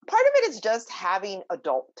 part of it is just having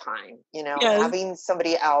adult time, Yes. having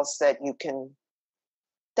somebody else that you can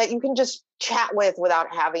just chat with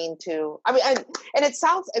without having to. I mean, and it's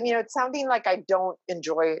sounding like I don't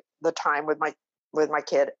enjoy the time with my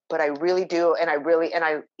kid, but I really do. And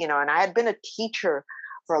I had been a teacher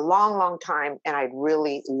for a long, long time, and I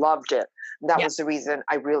really loved it. That was the reason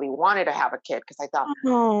I really wanted to have a kid, because I thought,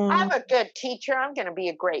 I'm a good teacher, I'm going to be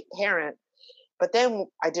a great parent. But then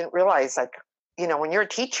I didn't realize, like, when you're a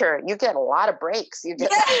teacher, you get a lot of breaks. You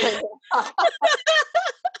get.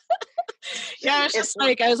 Yeah,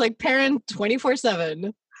 I was like parent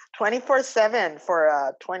 24/7. 24/7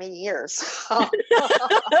 for 20 years.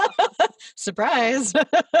 Surprise.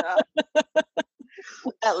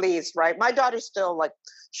 At least, right? My daughter's still like,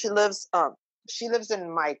 she lives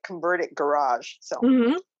in my converted garage. So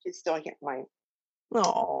she's still here.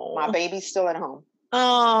 My baby's still at home.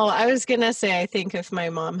 Oh, I was gonna say, I think if my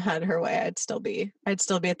mom had her way, I'd still be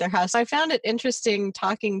at their house. I found it interesting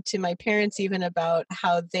talking to my parents even about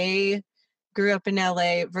how they grew up in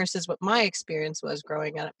LA versus what my experience was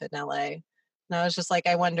growing up in LA. And I was just like,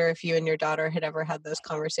 I wonder if you and your daughter had ever had those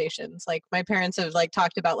conversations. Like my parents have like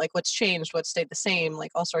talked about like what's changed, what stayed the same,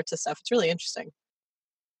 like all sorts of stuff. It's really interesting.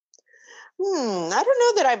 I don't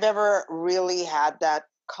know that I've ever really had that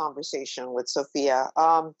conversation with Sophia.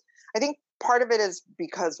 I think part of it is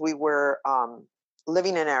because we were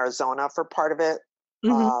living in Arizona for part of it.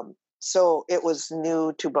 So it was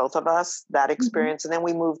new to both of us, that experience. And then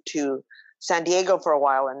we moved to San Diego for a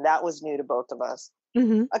while, and that was new to both of us.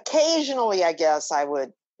 Occasionally, I guess I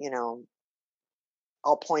would,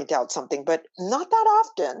 I'll point out something, but not that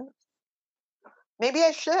often. Maybe I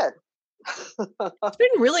should. It's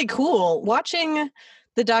been really cool watching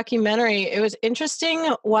the documentary. It was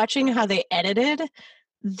interesting watching how they edited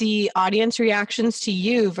the audience reactions to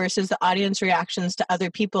you versus the audience reactions to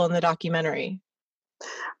other people in the documentary.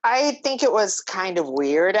 I think it was kind of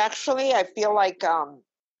weird, actually. I feel like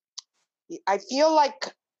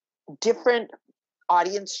different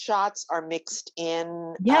audience shots are mixed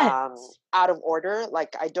in out of order.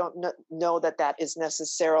 Like, I don't know that is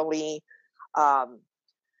necessarily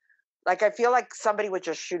like, I feel like somebody was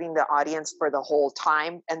just shooting the audience for the whole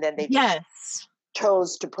time, and then they just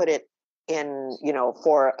chose to put it in,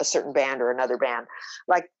 for a certain band or another band,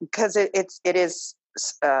 like, because it is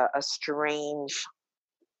a strange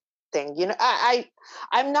thing.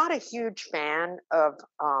 I'm not a huge fan of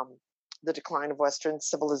the decline of Western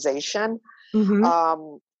civilization.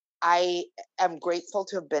 I am grateful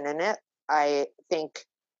to have been in it. I think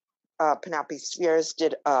Penelope Spheres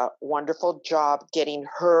did a wonderful job getting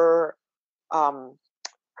her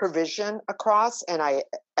vision across, and I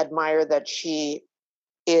admire that she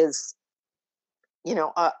is,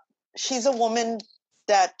 she's a woman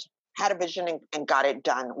that had a vision and got it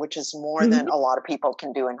done, which is more than a lot of people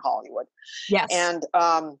can do in Hollywood. Yes. And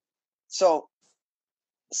so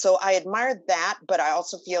I admire that, but I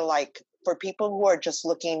also feel like for people who are just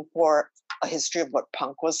looking for a history of what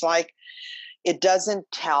punk was like, it doesn't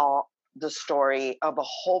tell the story of a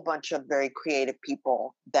whole bunch of very creative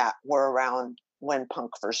people that were around when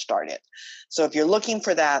punk first started. So if you're looking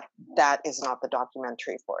for that, that is not the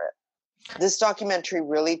documentary for it. This documentary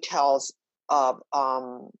really tells a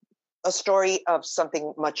story of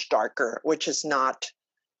something much darker, which is not,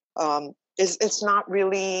 it's not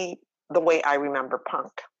really the way I remember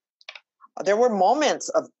punk. there were moments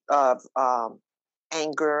of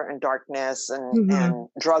anger and darkness and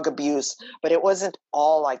drug abuse, but it wasn't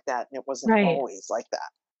all like that, and it wasn't always like that.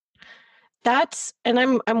 And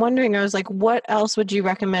I'm wondering, I was like, what else would you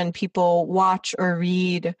recommend people watch or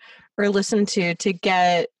read or listen to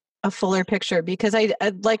get a fuller picture? Because I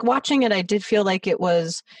like watching it, I did feel like it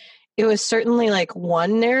was certainly like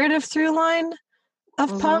one narrative through line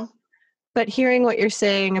of punk, but hearing what you're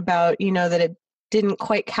saying about, that it didn't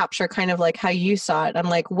quite capture kind of like how you saw it, I'm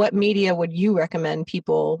like, what media would you recommend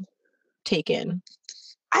people take in?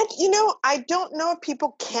 I don't know if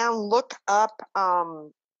people can look up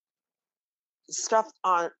stuff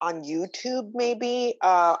on YouTube, maybe.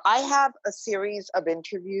 I have a series of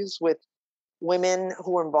interviews with women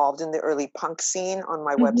who were involved in the early punk scene on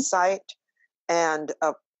my website, and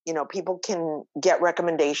people can get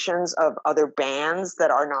recommendations of other bands that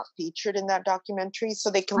are not featured in that documentary, so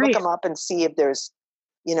they can look them up and see if there's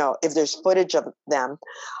footage of them.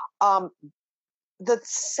 The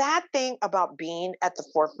sad thing about being at the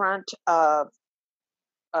forefront of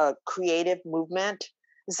a creative movement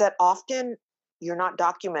is that often you're not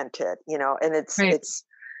documented, and it's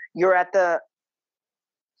you're at the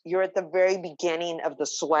very beginning of the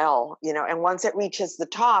swell, and once it reaches the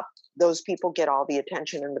top, those people get all the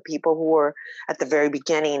attention, and the people who are at the very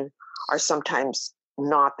beginning are sometimes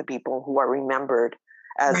not the people who are remembered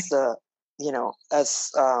as the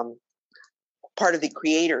as part of the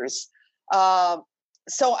creators.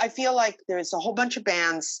 So I feel like there's a whole bunch of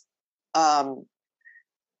bands.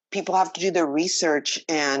 People have to do their research,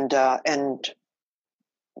 and I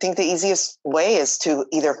think the easiest way is to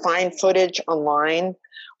either find footage online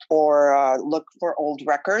or look for old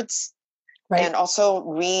records, and also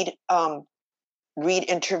read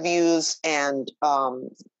interviews and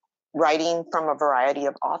writing from a variety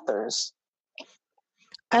of authors.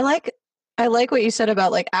 I like what you said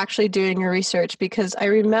about like actually doing your research, because I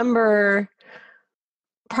remember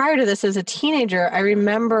prior to this as a teenager, I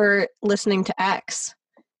remember listening to X,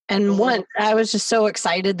 and one, I was just so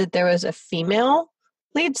excited that there was a female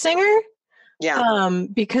lead singer. Yeah.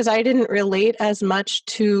 Because I didn't relate as much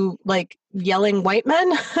to like yelling white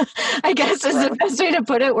men, I guess is the best way to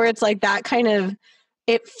put it, where it's like that kind of,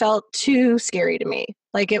 it felt too scary to me.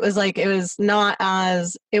 Like it was not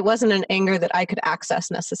as, it wasn't an anger that I could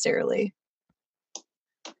access necessarily.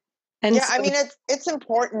 And yeah, so, I mean, it's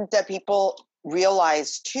important that people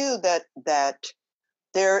realize too that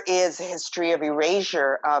there is a history of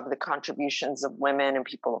erasure of the contributions of women and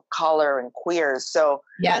people of color and queers. So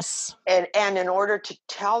yes, and in order to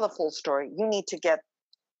tell the full story, you need to get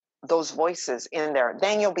those voices in there.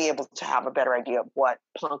 Then you'll be able to have a better idea of what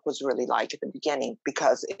punk was really like at the beginning,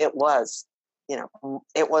 because it was,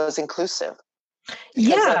 it was inclusive.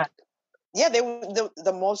 Yeah. They were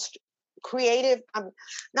the most creative,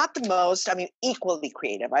 not the most, I mean, equally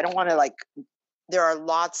creative. I don't want to there are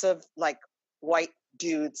lots of white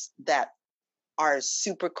dudes that are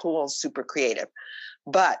super cool, super creative,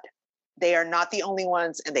 but they are not the only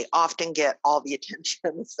ones, and they often get all the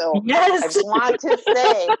attention. So I want to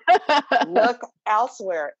say, look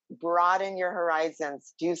elsewhere, broaden your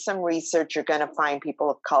horizons, do some research. You're going to find people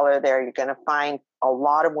of color there. You're going to find a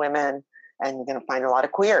lot of women, and you're going to find a lot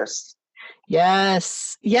of queers.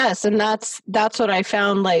 Yes. And that's what I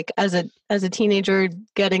found, like as a teenager,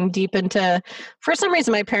 getting deep into, for some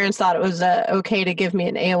reason, my parents thought it was okay to give me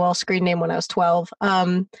an AOL screen name when I was 12.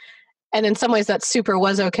 And in some ways that super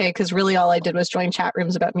was okay, because really all I did was join chat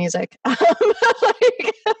rooms about music.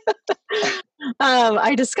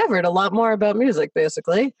 I discovered a lot more about music,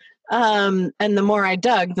 basically. And the more I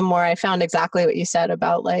dug, the more I found exactly what you said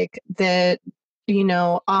about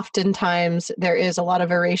oftentimes there is a lot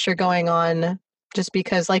of erasure going on, just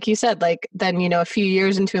because, like you said, then, a few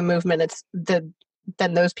years into a movement, it's then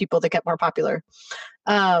those people that get more popular.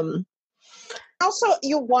 Also,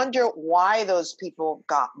 you wonder why those people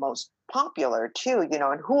got most popular too,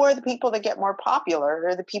 and who are the people that get more popular?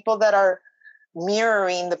 Are the people that are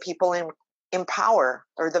mirroring the people in power,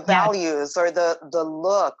 or the values, or the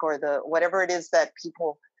look, or the whatever it is that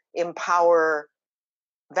people in power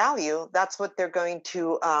value. That's what they're going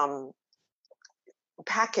to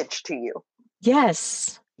package to you.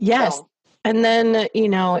 Yes. So. And then,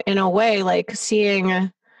 in a way, like seeing,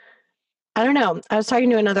 I don't know, I was talking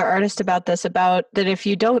to another artist about this, about that if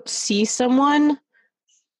you don't see someone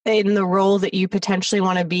in the role that you potentially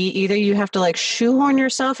want to be, either you have to shoehorn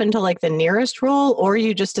yourself into the nearest role, or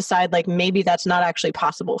you just decide maybe that's not actually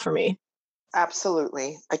possible for me.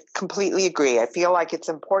 Absolutely. I completely agree. I feel like it's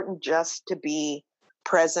important just to be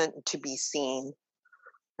present, to be seen.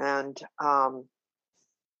 And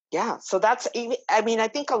so that's, I mean, I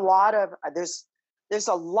think there's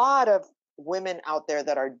a lot of women out there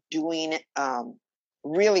that are doing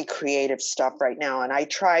really creative stuff right now, and I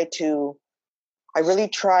really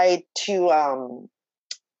try to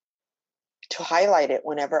highlight it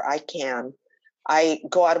whenever I can. I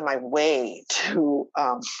go out of my way to,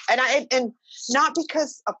 and not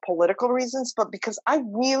because of political reasons, but because I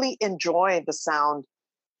really enjoy the sound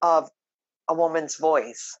of a woman's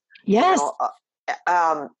voice. Yes. You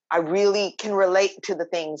know, I really can relate to the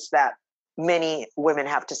things that many women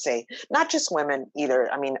have to say. Not just women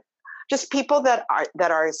either. I mean, just people that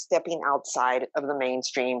are stepping outside of the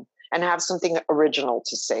mainstream and have something original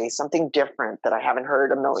to say, something different that I haven't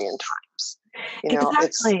heard a million times. You know,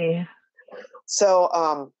 exactly.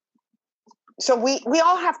 So we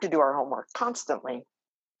all have to do our homework constantly.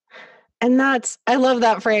 And I love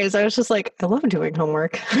that phrase. I was just like, I love doing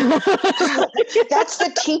homework. That's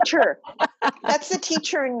the teacher. That's the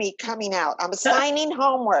teacher in me coming out. I'm assigning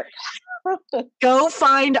homework. Go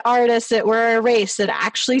find artists that were erased that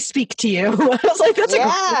actually speak to you. I was like, that's a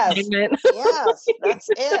great statement. Yes, that's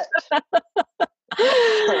it.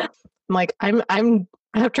 I'm like,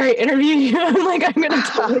 after I interview you, I'm like, I'm going to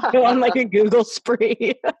totally go on like a Google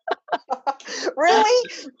spree. Really?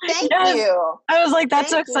 Thank you. I was like, that's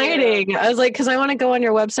so exciting. I was like, because I want to go on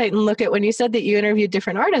your website and look at when you said that you interviewed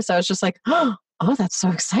different artists. I was just like, oh, that's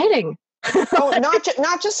so exciting. Oh,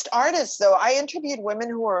 not just artists though. I interviewed women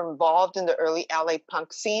who were involved in the early LA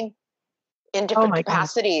punk scene in different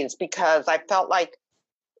capacities, because I felt like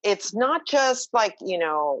it's not just like, you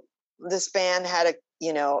know, this band had a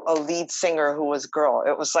lead singer who was a girl.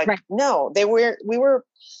 It was like, no, we were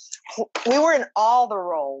in all the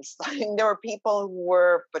roles. I mean, there were people who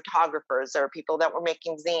were photographers. There were people that were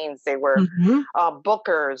making zines. They were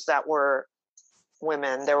bookers that were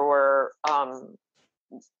women. There were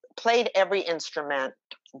played every instrument,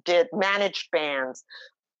 managed bands,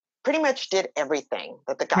 pretty much did everything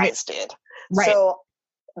that the guys did. So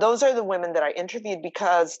those are the women that I interviewed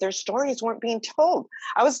because their stories weren't being told.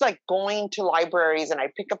 I was like going to libraries and I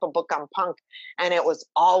pick up a book on punk and it was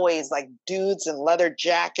always like dudes in leather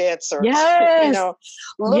jackets or, you know,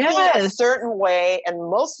 looking a certain way, and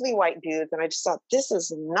mostly white dudes. And I just thought, this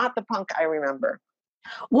is not the punk I remember.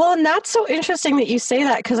 Well, and that's so interesting that you say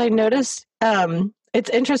that, because I noticed, it's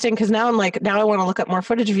interesting because now I want to look up more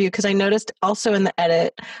footage of you, because I noticed also in the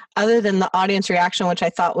edit, other than the audience reaction, which I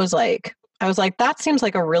thought was like, I was like, that seems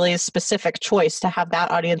like a really specific choice to have that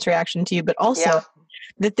audience reaction to you, but also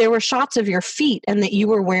that there were shots of your feet and that you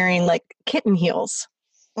were wearing like kitten heels.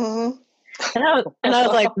 Mm-hmm. And I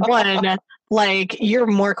was like, one, like, you're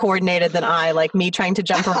more coordinated than I. Like, me trying to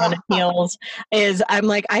jump around in heels I'm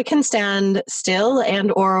like, I can stand still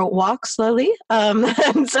and or walk slowly.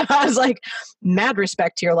 And so I was like, mad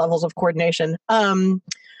respect to your levels of coordination.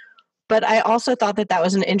 But I also thought that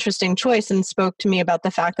was an interesting choice and spoke to me about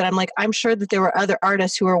the fact that I'm like, I'm sure that there were other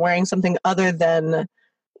artists who were wearing something other than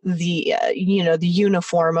the the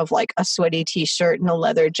uniform of like a sweaty t-shirt and a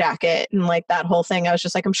leather jacket and like that whole thing. I was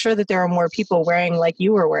just like, I'm sure that there are more people wearing like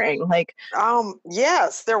you were wearing. Like,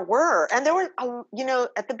 yes, there were. And there were,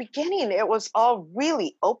 at the beginning, it was all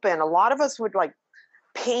really open. A lot of us would like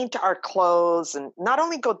paint our clothes and not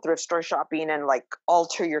only go thrift store shopping and like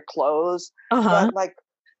alter your clothes, but like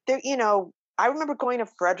there, I remember going to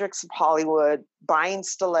Fredericks of Hollywood, buying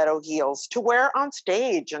stiletto heels to wear on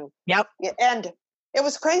stage. And and it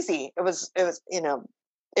was crazy. It was,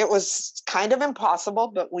 it was kind of impossible,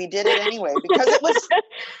 but we did it anyway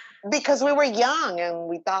because we were young and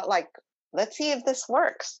we thought like, let's see if this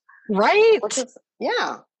works. Right. Which is,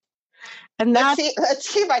 and let's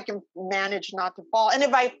see if I can manage not to fall. And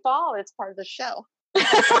if I fall, it's part of the show.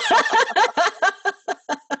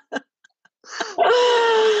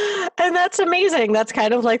 And that's amazing. That's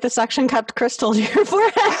kind of like the suction cupped crystal to your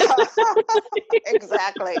forehead.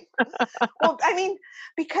 Exactly. Well, I mean,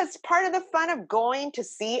 because part of the fun of going to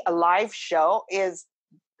see a live show is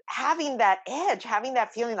having that edge, having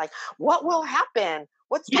that feeling like, what will happen?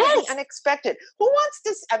 What's going to be unexpected? Who wants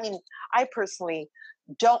this? I mean, I personally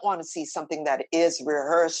don't want to see something that is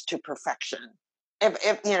rehearsed to perfection.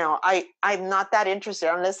 If I'm not that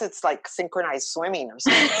interested unless it's like synchronized swimming or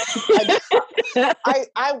something.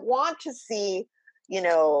 I want to see,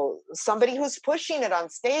 somebody who's pushing it on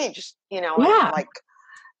stage, and like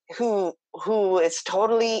who is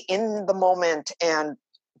totally in the moment and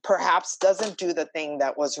perhaps doesn't do the thing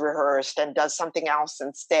that was rehearsed and does something else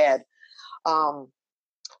instead. So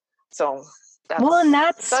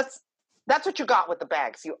that's what you got with the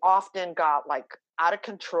bags. You often got like out of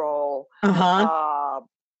control, falling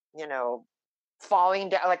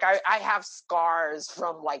down. Like I have scars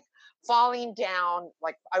from like falling down.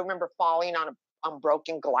 Like I remember falling on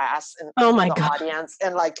broken glass in Oh my the God. audience,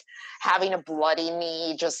 and like having a bloody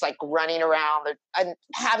knee, just like running around, and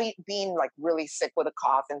being like really sick with a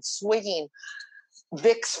cough, and swigging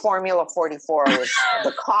Vicks Formula 44 was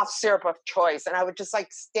the cough syrup of choice. And I would just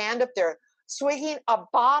like stand up there swigging a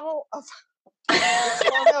bottle of Vicks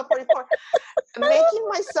Formula 44, making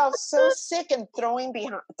myself so sick and throwing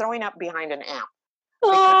up behind an amp.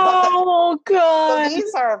 Oh God.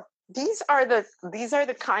 So these are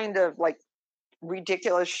the kind of like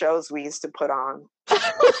ridiculous shows we used to put on.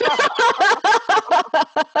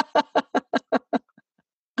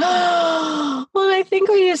 Well, I think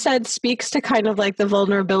what you said speaks to kind of like the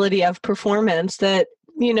vulnerability of performance, that,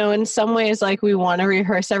 you know, in some ways, like we want to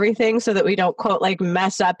rehearse everything so that we don't, quote, like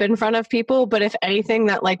mess up in front of people. But if anything,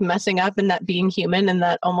 that like messing up and that being human and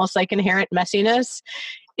that almost like inherent messiness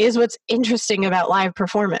is what's interesting about live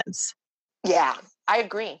performance. Yeah, I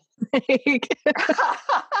agree.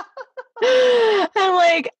 I'm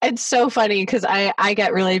like, it's so funny because I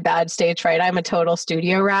get really bad stage fright. I'm a total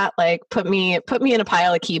studio rat. Like put me in a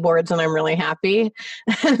pile of keyboards and I'm really happy.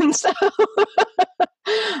 And so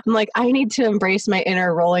I'm like, I need to embrace my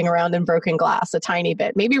inner rolling around in broken glass a tiny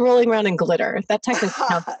bit. Maybe rolling around in glitter. That technically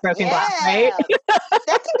counts as broken glass, right?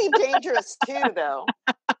 That can be dangerous too, though.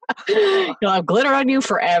 You'll have glitter on you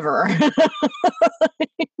forever.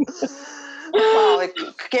 Wow, like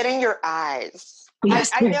getting your eyes.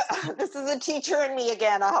 Yes, I know this is a teacher in me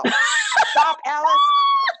again. Oh, stop, Alice.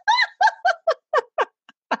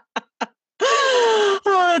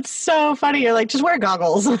 Oh, that's so funny. You're like, just wear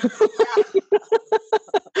goggles. Yeah.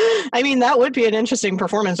 I mean, that would be an interesting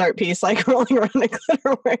performance art piece, like rolling around in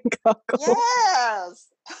glitter wearing goggles. Yes.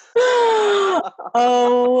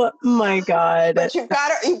 Oh my God. But you've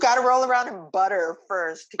got to roll around in butter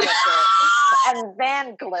first to get the, and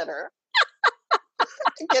then glitter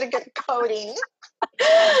to get a good coating.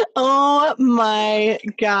 Oh my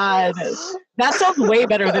God. That sounds way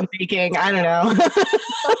better than baking. I don't know.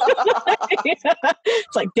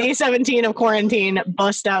 It's like day 17 of quarantine,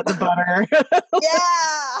 bust out the butter.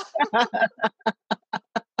 Yeah.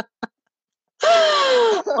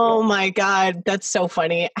 Oh my God. That's so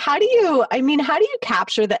funny. How do you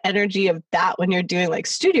capture the energy of that when you're doing like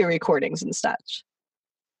studio recordings and such?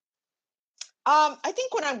 I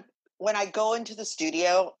think when I go into the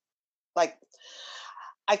studio, like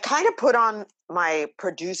I kind of put on my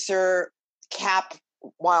producer cap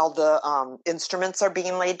while the instruments are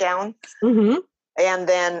being laid down. Mm-hmm. And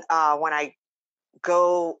then when I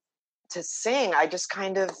go to sing, I just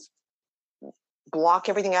kind of block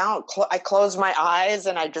everything out. I close my eyes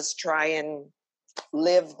and I just try and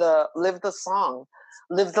live the song,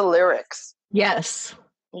 live the lyrics. Yes.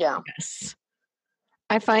 Yeah. Yes.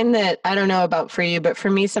 I find that, I don't know about for you, but for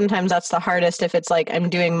me, sometimes that's the hardest if it's like I'm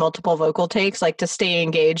doing multiple vocal takes, like to stay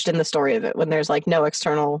engaged in the story of it when there's like no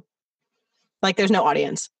external, like there's no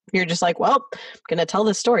audience. You're just like, well, I'm going to tell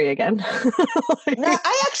this story again. No,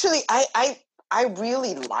 I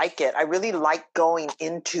really like it. I really like going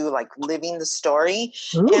into like living the story.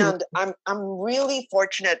 Ooh. And I'm really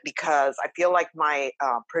fortunate because I feel like my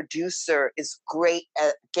producer is great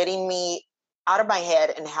at getting me out of my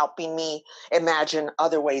head and helping me imagine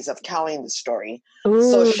other ways of telling the story. Ooh.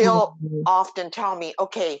 So she'll often tell me,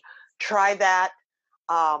 okay, try that,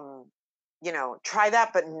 try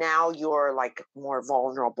that, but now you're like more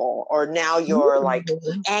vulnerable, or now you're like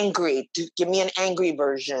angry. Give me an angry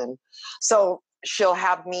version. So she'll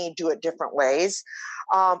have me do it different ways.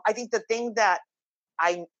 I think the thing that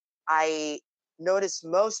I notice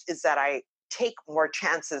most is that I take more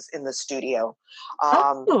chances in the studio.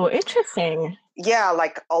 Oh, interesting. Yeah,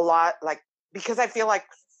 like a lot, like, because I feel like,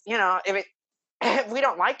 if we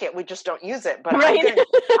don't like it, we just don't use it. But right.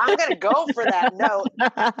 I'm gonna go for that note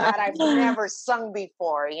that I've never sung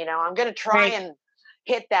before. I'm gonna try and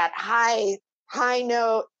hit that high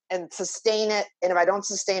note and sustain it. And if I don't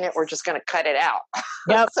sustain it, we're just gonna cut it out.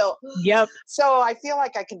 Yep. So I feel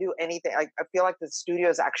like I can do anything. I feel like the studio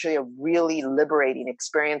is actually a really liberating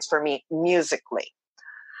experience for me musically.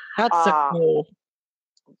 That's so cool.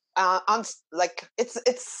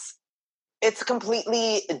 It's a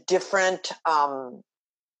completely different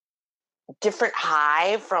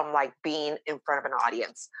high from like being in front of an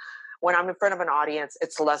audience. When I'm in front of an audience,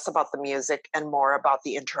 it's less about the music and more about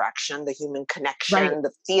the interaction, the human connection, the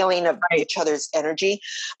feeling of each other's energy.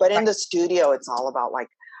 But in the studio, it's all about like,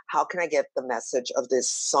 how can I get the message of this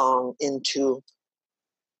song into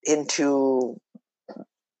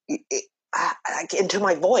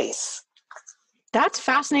my voice? That's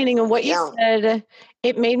fascinating. And what you said,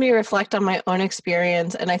 it made me reflect on my own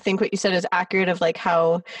experience. And I think what you said is accurate of like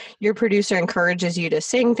how your producer encourages you to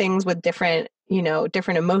sing things with different,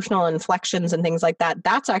 different emotional inflections and things like that.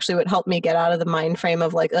 That's actually what helped me get out of the mind frame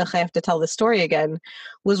of like, ugh, I have to tell the story again,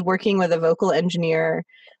 was working with a vocal engineer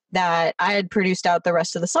that I had produced out the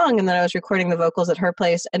rest of the song, and then I was recording the vocals at her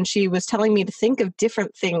place, and she was telling me to think of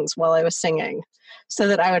different things while I was singing so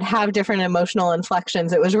that I would have different emotional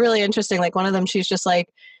inflections. It was really interesting. Like one of them, she's just like,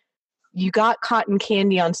 you got cotton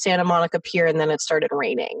candy on Santa Monica Pier and then it started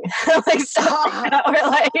raining. Like stuff like that. We're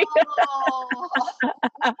like,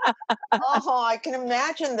 oh, I can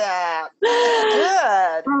imagine that.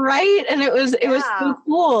 Good. Right. And it was so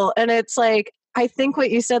cool. And it's like, I think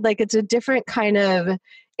what you said, like, it's a different kind of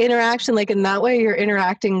interaction. Like in that way, you're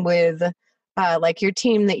interacting with like your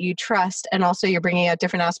team that you trust, and also you're bringing out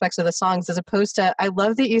different aspects of the songs, as opposed to, I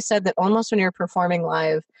love that you said that almost when you're performing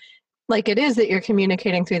live, like it is that you're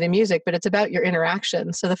communicating through the music, but it's about your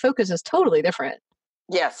interaction. So the focus is totally different.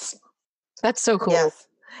 Yes. That's so cool. Yes.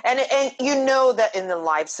 And that in the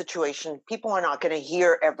live situation, people are not going to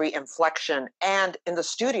hear every inflection. And in the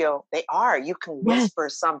studio, they are. You can whisper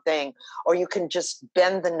something, or you can just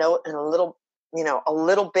bend the note in a little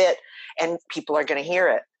bit, and people are going to hear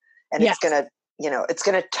it. And it's going to, it's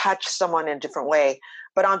going to touch someone in a different way.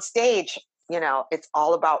 But on stage, it's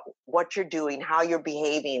all about what you're doing, how you're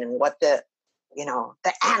behaving, and what the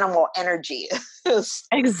animal energy is.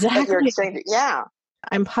 Exactly. Yeah.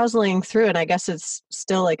 I'm puzzling through, and I guess it's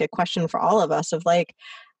still like a question for all of us of like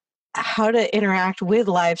how to interact with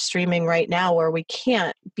live streaming right now where we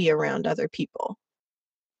can't be around other people.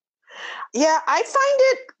 Yeah, I find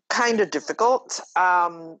it kind of difficult.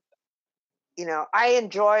 I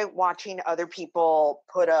enjoy watching other people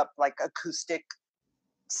put up like acoustic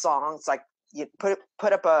songs, like you put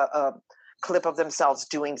up a clip of themselves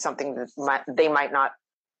doing something that they might not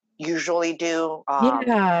usually do.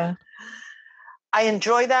 Yeah. I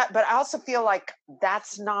enjoy that, but I also feel like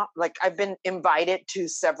that's not like, I've been invited to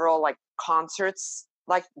several like concerts,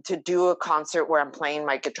 like to do a concert where I'm playing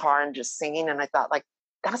my guitar and just singing. And I thought like,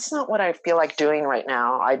 that's not what I feel like doing right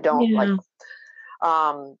now. I don't like,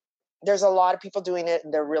 there's a lot of people doing it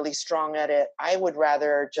and they're really strong at it. I would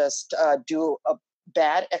rather just do a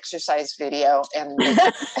bad exercise video and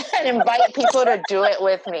and invite people to do it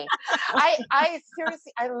with me. I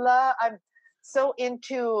seriously, I'm so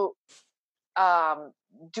into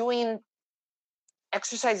doing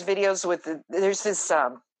exercise videos with there's this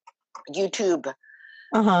YouTube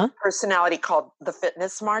personality called the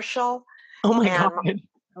Fitness Marshal. Oh my God.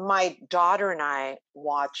 My daughter and I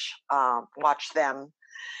watch them.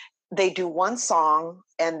 They do one song,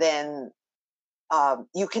 and then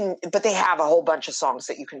but they have a whole bunch of songs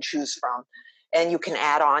that you can choose from, and you can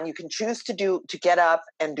add on. You can choose to get up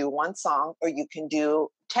and do one song, or you can do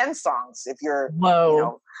 10 songs if you're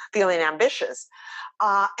feeling ambitious.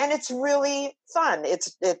 And it's really fun.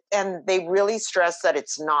 And they really stress that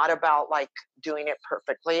it's not about like doing it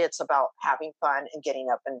perfectly. It's about having fun and getting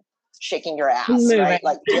up and shaking your ass, right?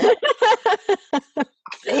 Like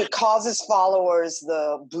he calls his followers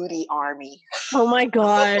the booty army. Oh my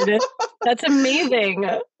God. That's amazing.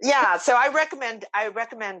 Yeah. So I recommend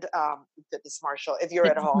Fitness Marshal if you're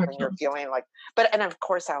at home and you're feeling like, and of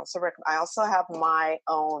course I also have my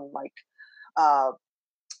own like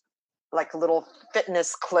little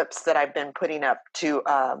fitness clips that I've been putting up to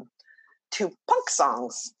punk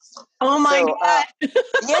songs. Oh my God.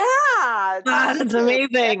 Yeah. That's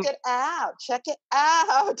amazing. Check it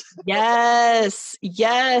out. Yes.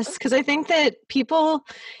 Because I think that people,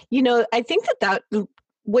 I think that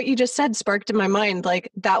what you just said sparked in my mind.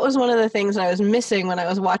 Like that was one of the things I was missing when I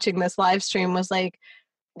was watching this live stream, was like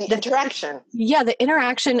the interaction. Yeah, the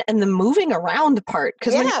interaction and the moving around part.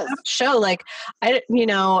 Because when you have a show, like I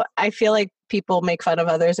feel like people make fun of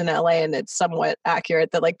others in LA, and it's somewhat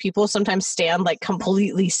accurate that like people sometimes stand like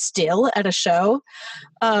completely still at a show,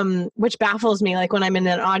 which baffles me. Like when I'm in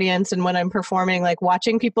an audience and when I'm performing, like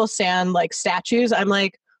watching people stand like statues, I'm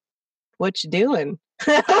like, what you doing?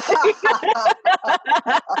 I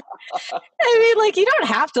mean, like you don't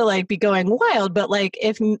have to like be going wild, but like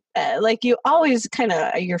if like you always kind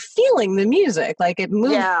of, you're feeling the music, like it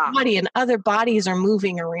moves the body and other bodies are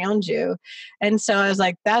moving around you. And so I was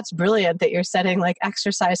like, that's brilliant that you're setting like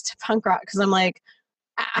exercise to punk rock, because I'm like,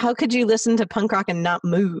 how could you listen to punk rock and not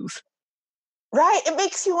move? Right. It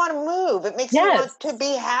makes you want to move. It makes you want to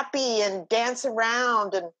be happy and dance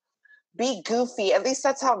around and be goofy. At least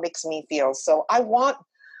that's how it makes me feel. So I want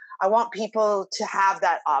people to have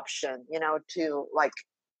that option, to like,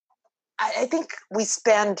 I think we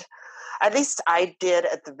spend, at least I did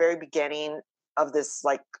at the very beginning of this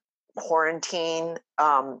like quarantine,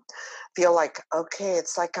 feel like, okay,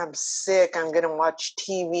 it's like I'm sick. I'm going to watch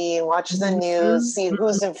TV and watch the news, see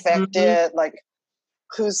who's infected. Like,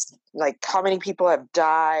 who's like, how many people have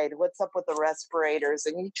died? What's up with the respirators?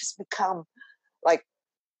 And you just become like,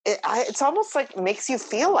 it's almost like makes you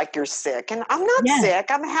feel like you're sick. And I'm not sick.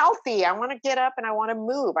 I'm healthy. I want to get up and I want to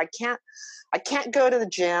move. I can't go to the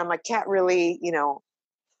gym. I can't really,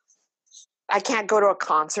 I can't go to a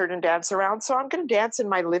concert and dance around. So I'm going to dance in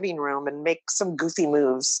my living room and make some goofy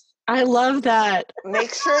moves. I love that.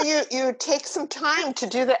 Make sure you take some time to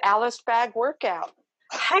do the Alice bag workout.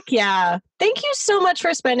 Heck yeah. Thank you so much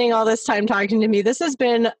for spending all this time talking to me. This has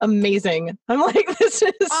been amazing. I'm like, this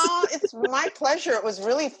is... Oh, it's my pleasure. It was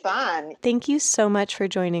really fun. Thank you so much for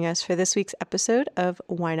joining us for this week's episode of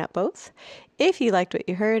Why Not Both? If you liked what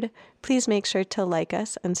you heard, please make sure to like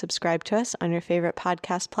us and subscribe to us on your favorite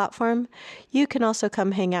podcast platform. You can also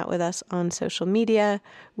come hang out with us on social media.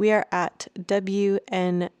 We are at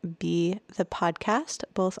WNB the podcast,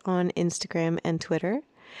 both on Instagram and Twitter.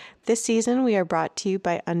 This season, we are brought to you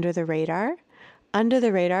by Under the Radar. Under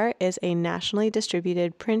the Radar is a nationally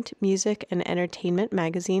distributed print, music, and entertainment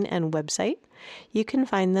magazine and website. You can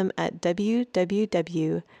find them at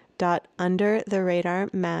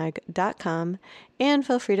www.undertheradarmag.com and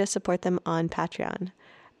feel free to support them on Patreon.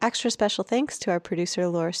 Extra special thanks to our producer,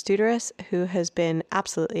 Laura Studeris, who has been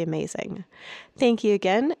absolutely amazing. Thank you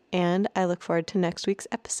again, and I look forward to next week's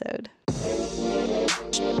episode.